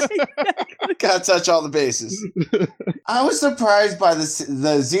 Gotta touch all the bases. I was surprised by the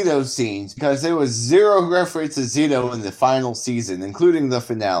Zito scenes because there was zero reference to Zito in the final season, including the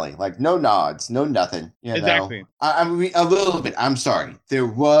finale. Like, no nods, no nothing. You know? Exactly. I mean, a little bit. I'm sorry. There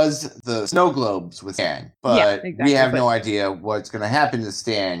was the snow globes with Stan, but we have no idea what's going to happen to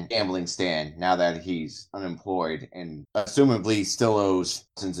Stan, gambling Stan, now that he's unemployed and assumably still owes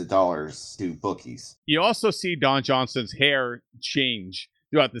thousands of dollars to bookies. You also see Don Johnson's hair change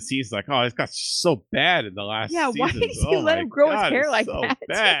throughout the season. Like, oh, it got so bad in the last season. Why did you let him grow his hair like so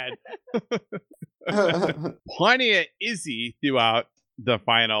that? Bad. Plenty of Izzy throughout the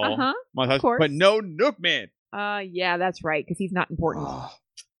final montage, but no Nook Man. Yeah, that's right, because he's not important.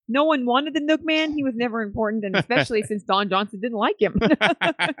 No one wanted the Nook Man. He was never important, and especially since Don Johnson didn't like him.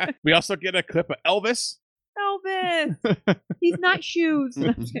 We also get a clip of Elvis. He's not shoes.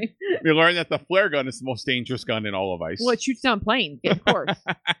 We learned that the flare gun is the most dangerous gun in all of ICE. Well, it shoots down planes, of course.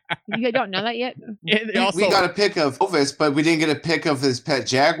 You don't know that yet? We got a pic of Elvis, but we didn't get a pic of his pet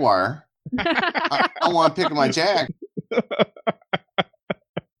Jaguar. I want a pic of my Jag.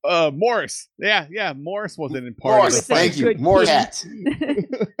 Morris. Yeah, Morris wasn't in part Morris, of the thank you. Morris Cat.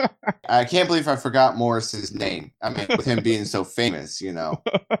 I can't believe I forgot Morris's name. I mean, with him being so famous, you know.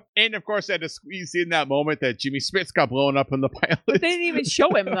 And of course, I had to squeeze in that moment that Jimmy Smits got blown up in the pilot. But they didn't even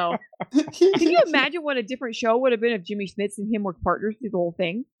show him, though. Can you imagine what a different show would have been if Jimmy Smits and him were partners through the whole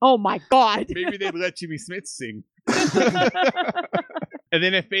thing? Oh my God. Maybe they'd let Jimmy Smits sing. And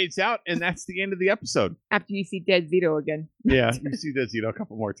then it fades out, and that's the end of the episode. After you see Dead Zito again. Yeah, you see Dead Zito a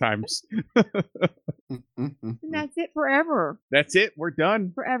couple more times. And that's it forever. That's it. We're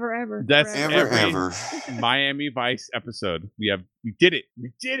done. Forever, ever. That's ever. Miami Vice episode. We did it.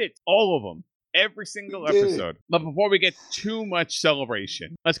 We did it. All of them. Every single episode. But before we get too much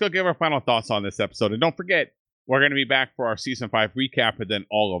celebration, let's go give our final thoughts on this episode. And don't forget, we're going to be back for our season 5 recap and then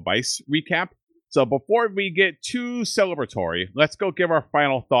all of Vice recap. So before we get too celebratory, let's go give our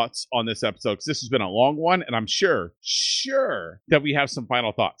final thoughts on this episode, because this has been a long one, and I'm sure that we have some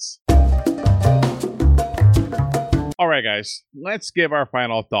final thoughts. All right, guys, let's give our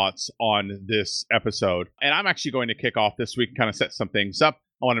final thoughts on this episode. And I'm actually going to kick off this week and kind of set some things up.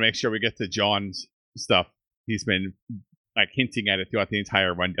 I want to make sure we get to John's stuff. He's been hinting at it throughout the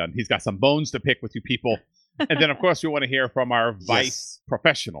entire rundown. He's got some bones to pick with you people. And then, of course, we want to hear from our Vice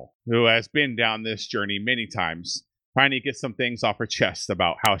professional who has been down this journey many times, trying to get some things off her chest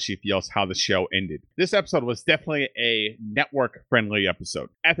about how she feels how the show ended. This episode was definitely a network-friendly episode.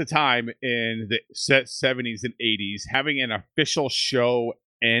 At the time, in the 70s and 80s, having an official show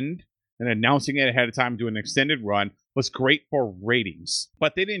end and announcing it ahead of time, doing an extended run, was great for ratings.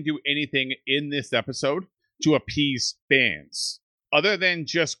 But they didn't do anything in this episode to appease fans. Other than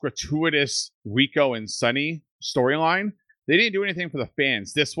just gratuitous Rico and Sonny storyline, they didn't do anything for the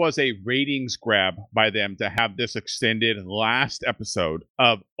fans. This was a ratings grab by them to have this extended last episode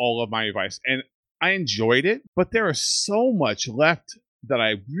of All of Miami Vice. And I enjoyed it, but there is so much left that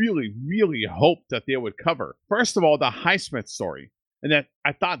I really, really hoped that they would cover. First of all, the Highsmith story. And that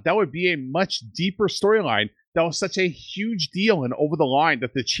I thought that would be a much deeper storyline. That was such a huge deal and over the line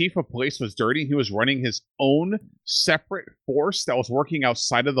that the chief of police was dirty. He was running his own separate force that was working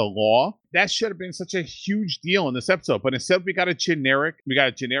outside of the law. That should have been such a huge deal in this episode. But instead, we got a generic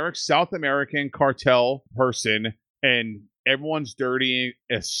South American cartel person, and everyone's dirty,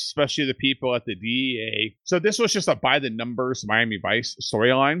 especially the people at the DEA. So this was just a by the numbers Miami Vice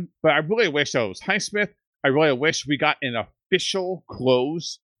storyline. But I really wish that was Highsmith. I really wish we got an official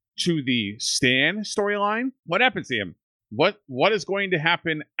close to the Stan storyline. What happens to him? What is going to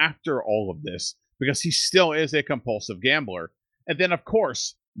happen after all of this? Because he still is a compulsive gambler. And then, of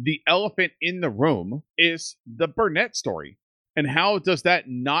course, the elephant in the room is the Burnett story. And how does that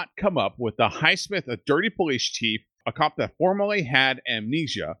not come up with the Highsmith, a dirty police chief, a cop that formerly had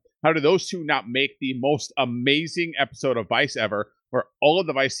amnesia? How do those two not make the most amazing episode of Vice ever, where all of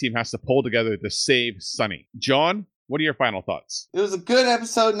the Vice team has to pull together to save Sonny? John, what are your final thoughts? It was a good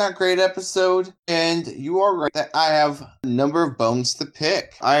episode, not great episode. And you are right that I have a number of bones to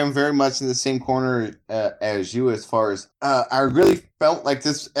pick. I am very much in the same corner as you as far as I really felt like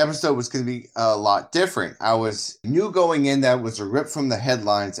this episode was going to be a lot different. I knew going in that it was a rip from the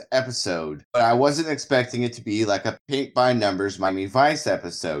headlines episode, but I wasn't expecting it to be like a paint by numbers Miami Vice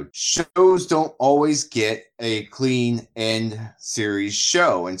episode. Shows don't always get a clean end series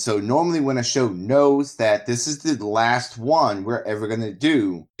show. And so normally when a show knows that this is the last one we're ever going to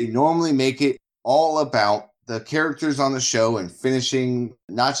do, they normally make it all about the characters on the show and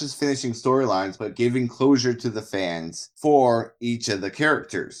not just finishing storylines, but giving closure to the fans for each of the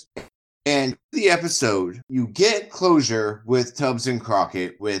characters. And the episode, you get closure with Tubbs and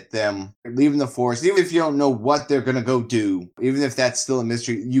Crockett, with them leaving the force. Even if you don't know what they're going to go do, even if that's still a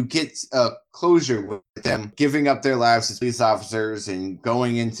mystery, you get a closure with them giving up their lives as police officers and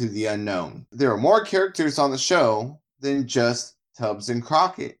going into the unknown. There are more characters on the show than just Tubbs and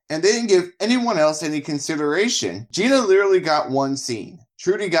Crockett. And they didn't give anyone else any consideration. Gina literally got one scene.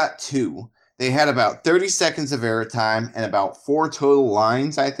 Trudy got two. They had about 30 seconds of airtime and about 4 total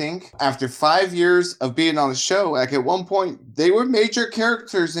lines, I think. After 5 years of being on the show, like at one point, they were major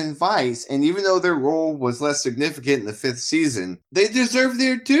characters in Vice. And even though their role was less significant in the 5th season, they deserve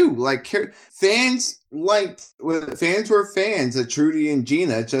their due. Like fans were fans of Trudy and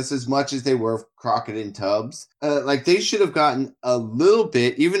Gina just as much as they were of Crockett and Tubbs. Like they should have gotten a little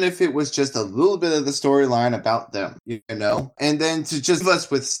bit, even if it was just a little bit of the storyline about them, you know? And then to just leave us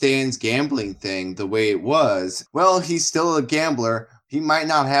with Stan's gambling thing the way it was, well, he's still a gambler. He might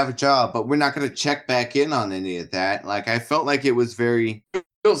not have a job, but we're not going to check back in on any of that. Like I felt like it was very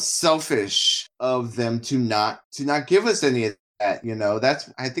selfish of them to not give us any of that. You know,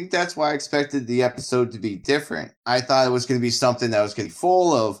 I think that's why I expected the episode to be different. I thought it was going to be something that was going to be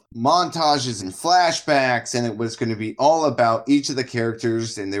full of montages and flashbacks, and it was going to be all about each of the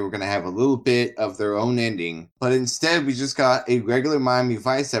characters, and they were going to have a little bit of their own ending. But instead, we just got a regular Miami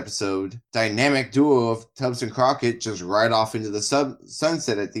Vice episode, dynamic duo of Tubbs and Crockett just right off into the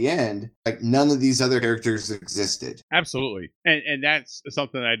sunset at the end. Like none of these other characters existed. Absolutely. And that's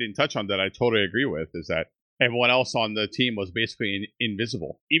something I didn't touch on that I totally agree with, is that everyone else on the team was basically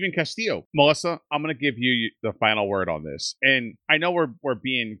invisible. Even Castillo. Melissa, I'm going to give you the final word on this. And I know we're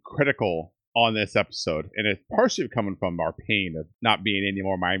being critical on this episode, and it's partially coming from our pain of not being any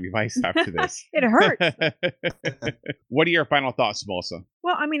more Miami Vice after this. It hurts. What are your final thoughts, Melissa?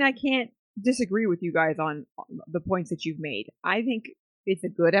 Well, I mean, I can't disagree with you guys on the points that you've made. I think it's a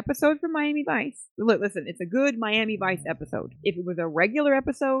good episode for Miami Vice. Look, listen, it's a good Miami Vice episode. If it was a regular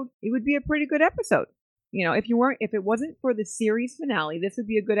episode, it would be a pretty good episode. You know, if it wasn't for the series finale, this would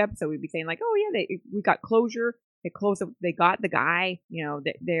be a good episode. We'd be saying like, oh yeah, we got closure. They got the guy. You know,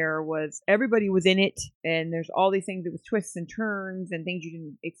 everybody was in it, and there's all these things. There was twists and turns and things you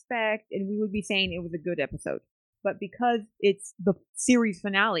didn't expect, and we would be saying it was a good episode. But because it's the series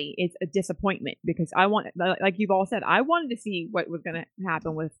finale, it's a disappointment because like you've all said, I wanted to see what was going to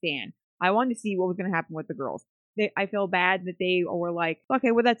happen with Stan. I wanted to see what was going to happen with the girls. I feel bad that they were like,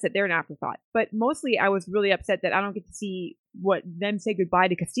 okay, well, that's it. They're an afterthought. But mostly I was really upset that I don't get to see them say goodbye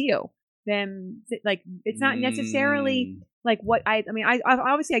to Castillo. Like, it's not necessarily like what I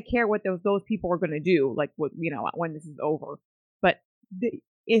obviously I care what those people are going to do, like what, you know, when this is over. But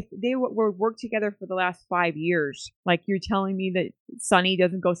if they were worked together for the last 5 years, like you're telling me that Sonny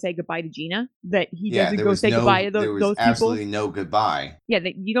doesn't go say goodbye to Gina, that he doesn't go say goodbye to those people. There was absolutely no goodbye. Yeah,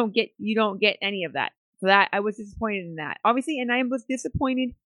 that you don't get any of that. So that I was disappointed in that, obviously, and I was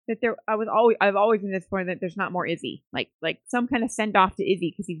disappointed that I've always been disappointed that there's not more Izzy, like some kind of send off to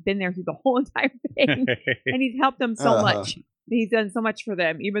Izzy because he's been there through the whole entire thing, and he's helped them so much. He's done so much for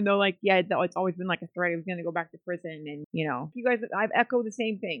them, even though it's always been like a threat. He was going to go back to prison, and you know, you guys, I've echoed the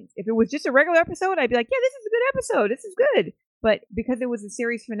same things. If it was just a regular episode, I'd be like, yeah, this is a good episode. This is good. But because it was a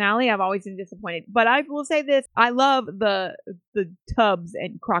series finale, I've always been disappointed. But I will say this: I love the Tubbs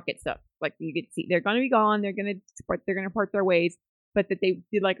and Crockett stuff. Like you get to see, they're going to be gone. They're going to part their ways. But that they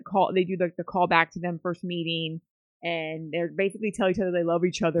did like a call. They do like the call back to them first meeting, and they're basically tell each other they love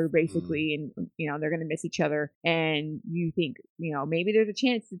each other, basically, and you know they're going to miss each other. And you think, you know, maybe there's a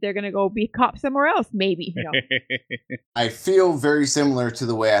chance that they're going to go be cops somewhere else. Maybe. You know. I feel very similar to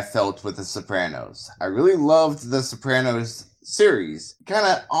the way I felt with The Sopranos. I really loved The Sopranos series. Kind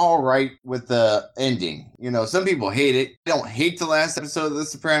of all right with the ending. You know, some people hate it. I don't hate the last episode of The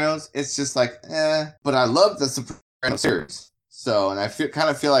Sopranos. It's just like, but I love The Sopranos series. So, and I kind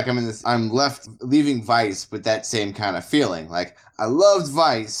of feel like I'm left leaving Vice with that same kind of feeling. Like, I loved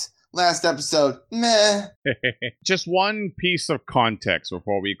Vice. Last episode, meh. Just one piece of context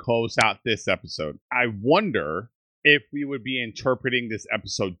before we close out this episode. I wonder if we would be interpreting this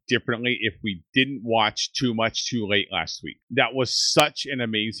episode differently if we didn't watch Too Much Too Late last week. That was such an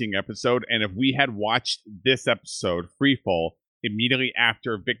amazing episode. And if we had watched this episode, Freefall, immediately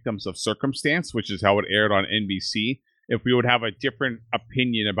after Victims of Circumstance, which is how it aired on NBC, if we would have a different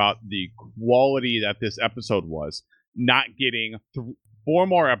opinion about the quality that this episode was, not getting 4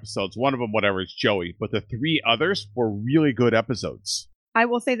 more episodes, one of them, whatever, is Joey, but the 3 others were really good episodes. I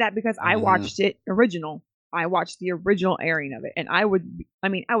will say that because I watched it original. I watched the original airing of it, and I was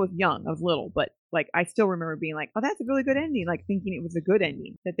young, I was little, but like I still remember being like, "Oh, that's a really good ending," like thinking it was a good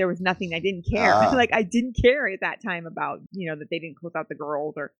ending. That there was nothing I didn't care. Like I didn't care at that time about that they didn't close out the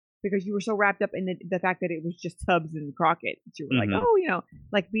girls, or because you were so wrapped up in the fact that it was just Tubbs and Crockett that you were like, oh,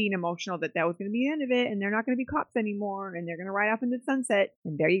 like being emotional that was going to be the end of it, and they're not going to be cops anymore, and they're going to ride off into the sunset,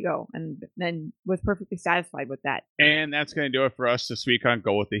 and there you go, and then was perfectly satisfied with that. And that's going to do it for us this week on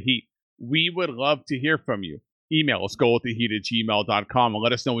Go With The Heat. We would love to hear from you. Email us, gowiththeheat@gmail.com, and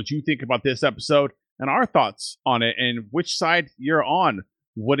let us know what you think about this episode and our thoughts on it and which side you're on.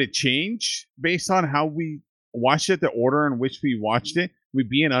 Would it change based on how we watched it, the order in which we watched it? Would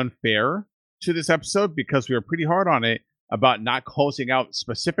be unfair to this episode because we were pretty hard on it about not closing out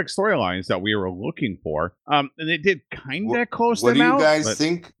specific storylines that we were looking for. And it did kind of close them out.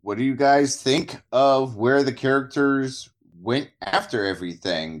 What do you guys think of where the characters went after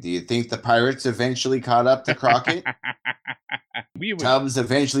everything? Do you think the pirates eventually caught up to Crockett? Tubbs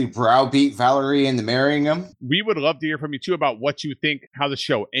eventually browbeat Valerie into marrying him? We would love to hear from you too about what you think, how the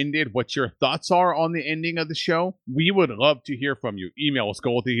show ended, what your thoughts are on the ending of the show. We would love to hear from you. Email us,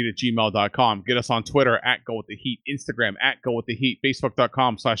 gowiththeheat@gmail.com. Get us on Twitter @GoWithTheHeat, Instagram @GoWithTheHeat,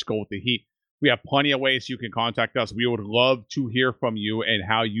 Facebook.com/GoWithTheHeat. We have plenty of ways you can contact us. We would love to hear from you and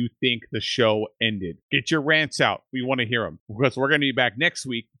how you think the show ended. Get your rants out. We want to hear them because we're going to be back next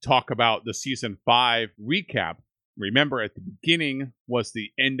week to talk about the season 5 recap. Remember, at the beginning was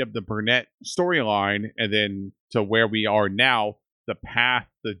the end of the Burnett storyline, and then to where we are now, the path,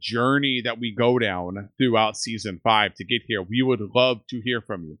 the journey that we go down throughout season 5 to get here. We would love to hear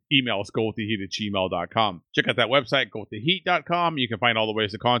from you. Email us, gowiththeheat@gmail.com. Check out that website, gowiththeheat.com. You can find all the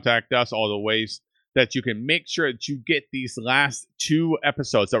ways to contact us, all the ways that you can make sure that you get these last 2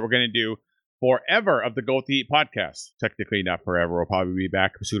 episodes that we're going to do forever of the Go With The Heat podcast. Technically not forever. We'll probably be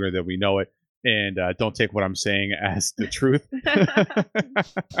back sooner than we know it. And don't take what I'm saying as the truth.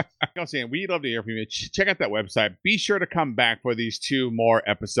 I'm saying we'd love to hear from you. Check out that website. Be sure to come back for these 2 more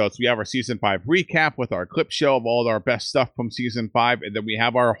episodes. We have our season 5 recap with our clip show of all our best stuff from season 5, and then we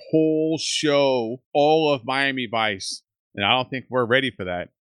have our whole show, all of Miami Vice. And I don't think we're ready for that,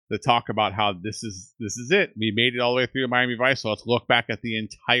 to talk about how this is it. We made it all the way through Miami Vice, so let's look back at the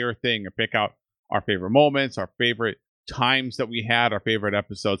entire thing and pick out our favorite moments, our favorite times that we had, our favorite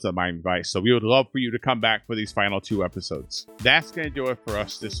episodes of Miami Vice. So we would love for you to come back for these final 2 episodes. That's going to do it for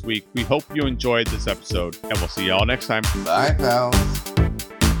us this week. We hope you enjoyed this episode, and we'll see y'all next time. Bye, pals.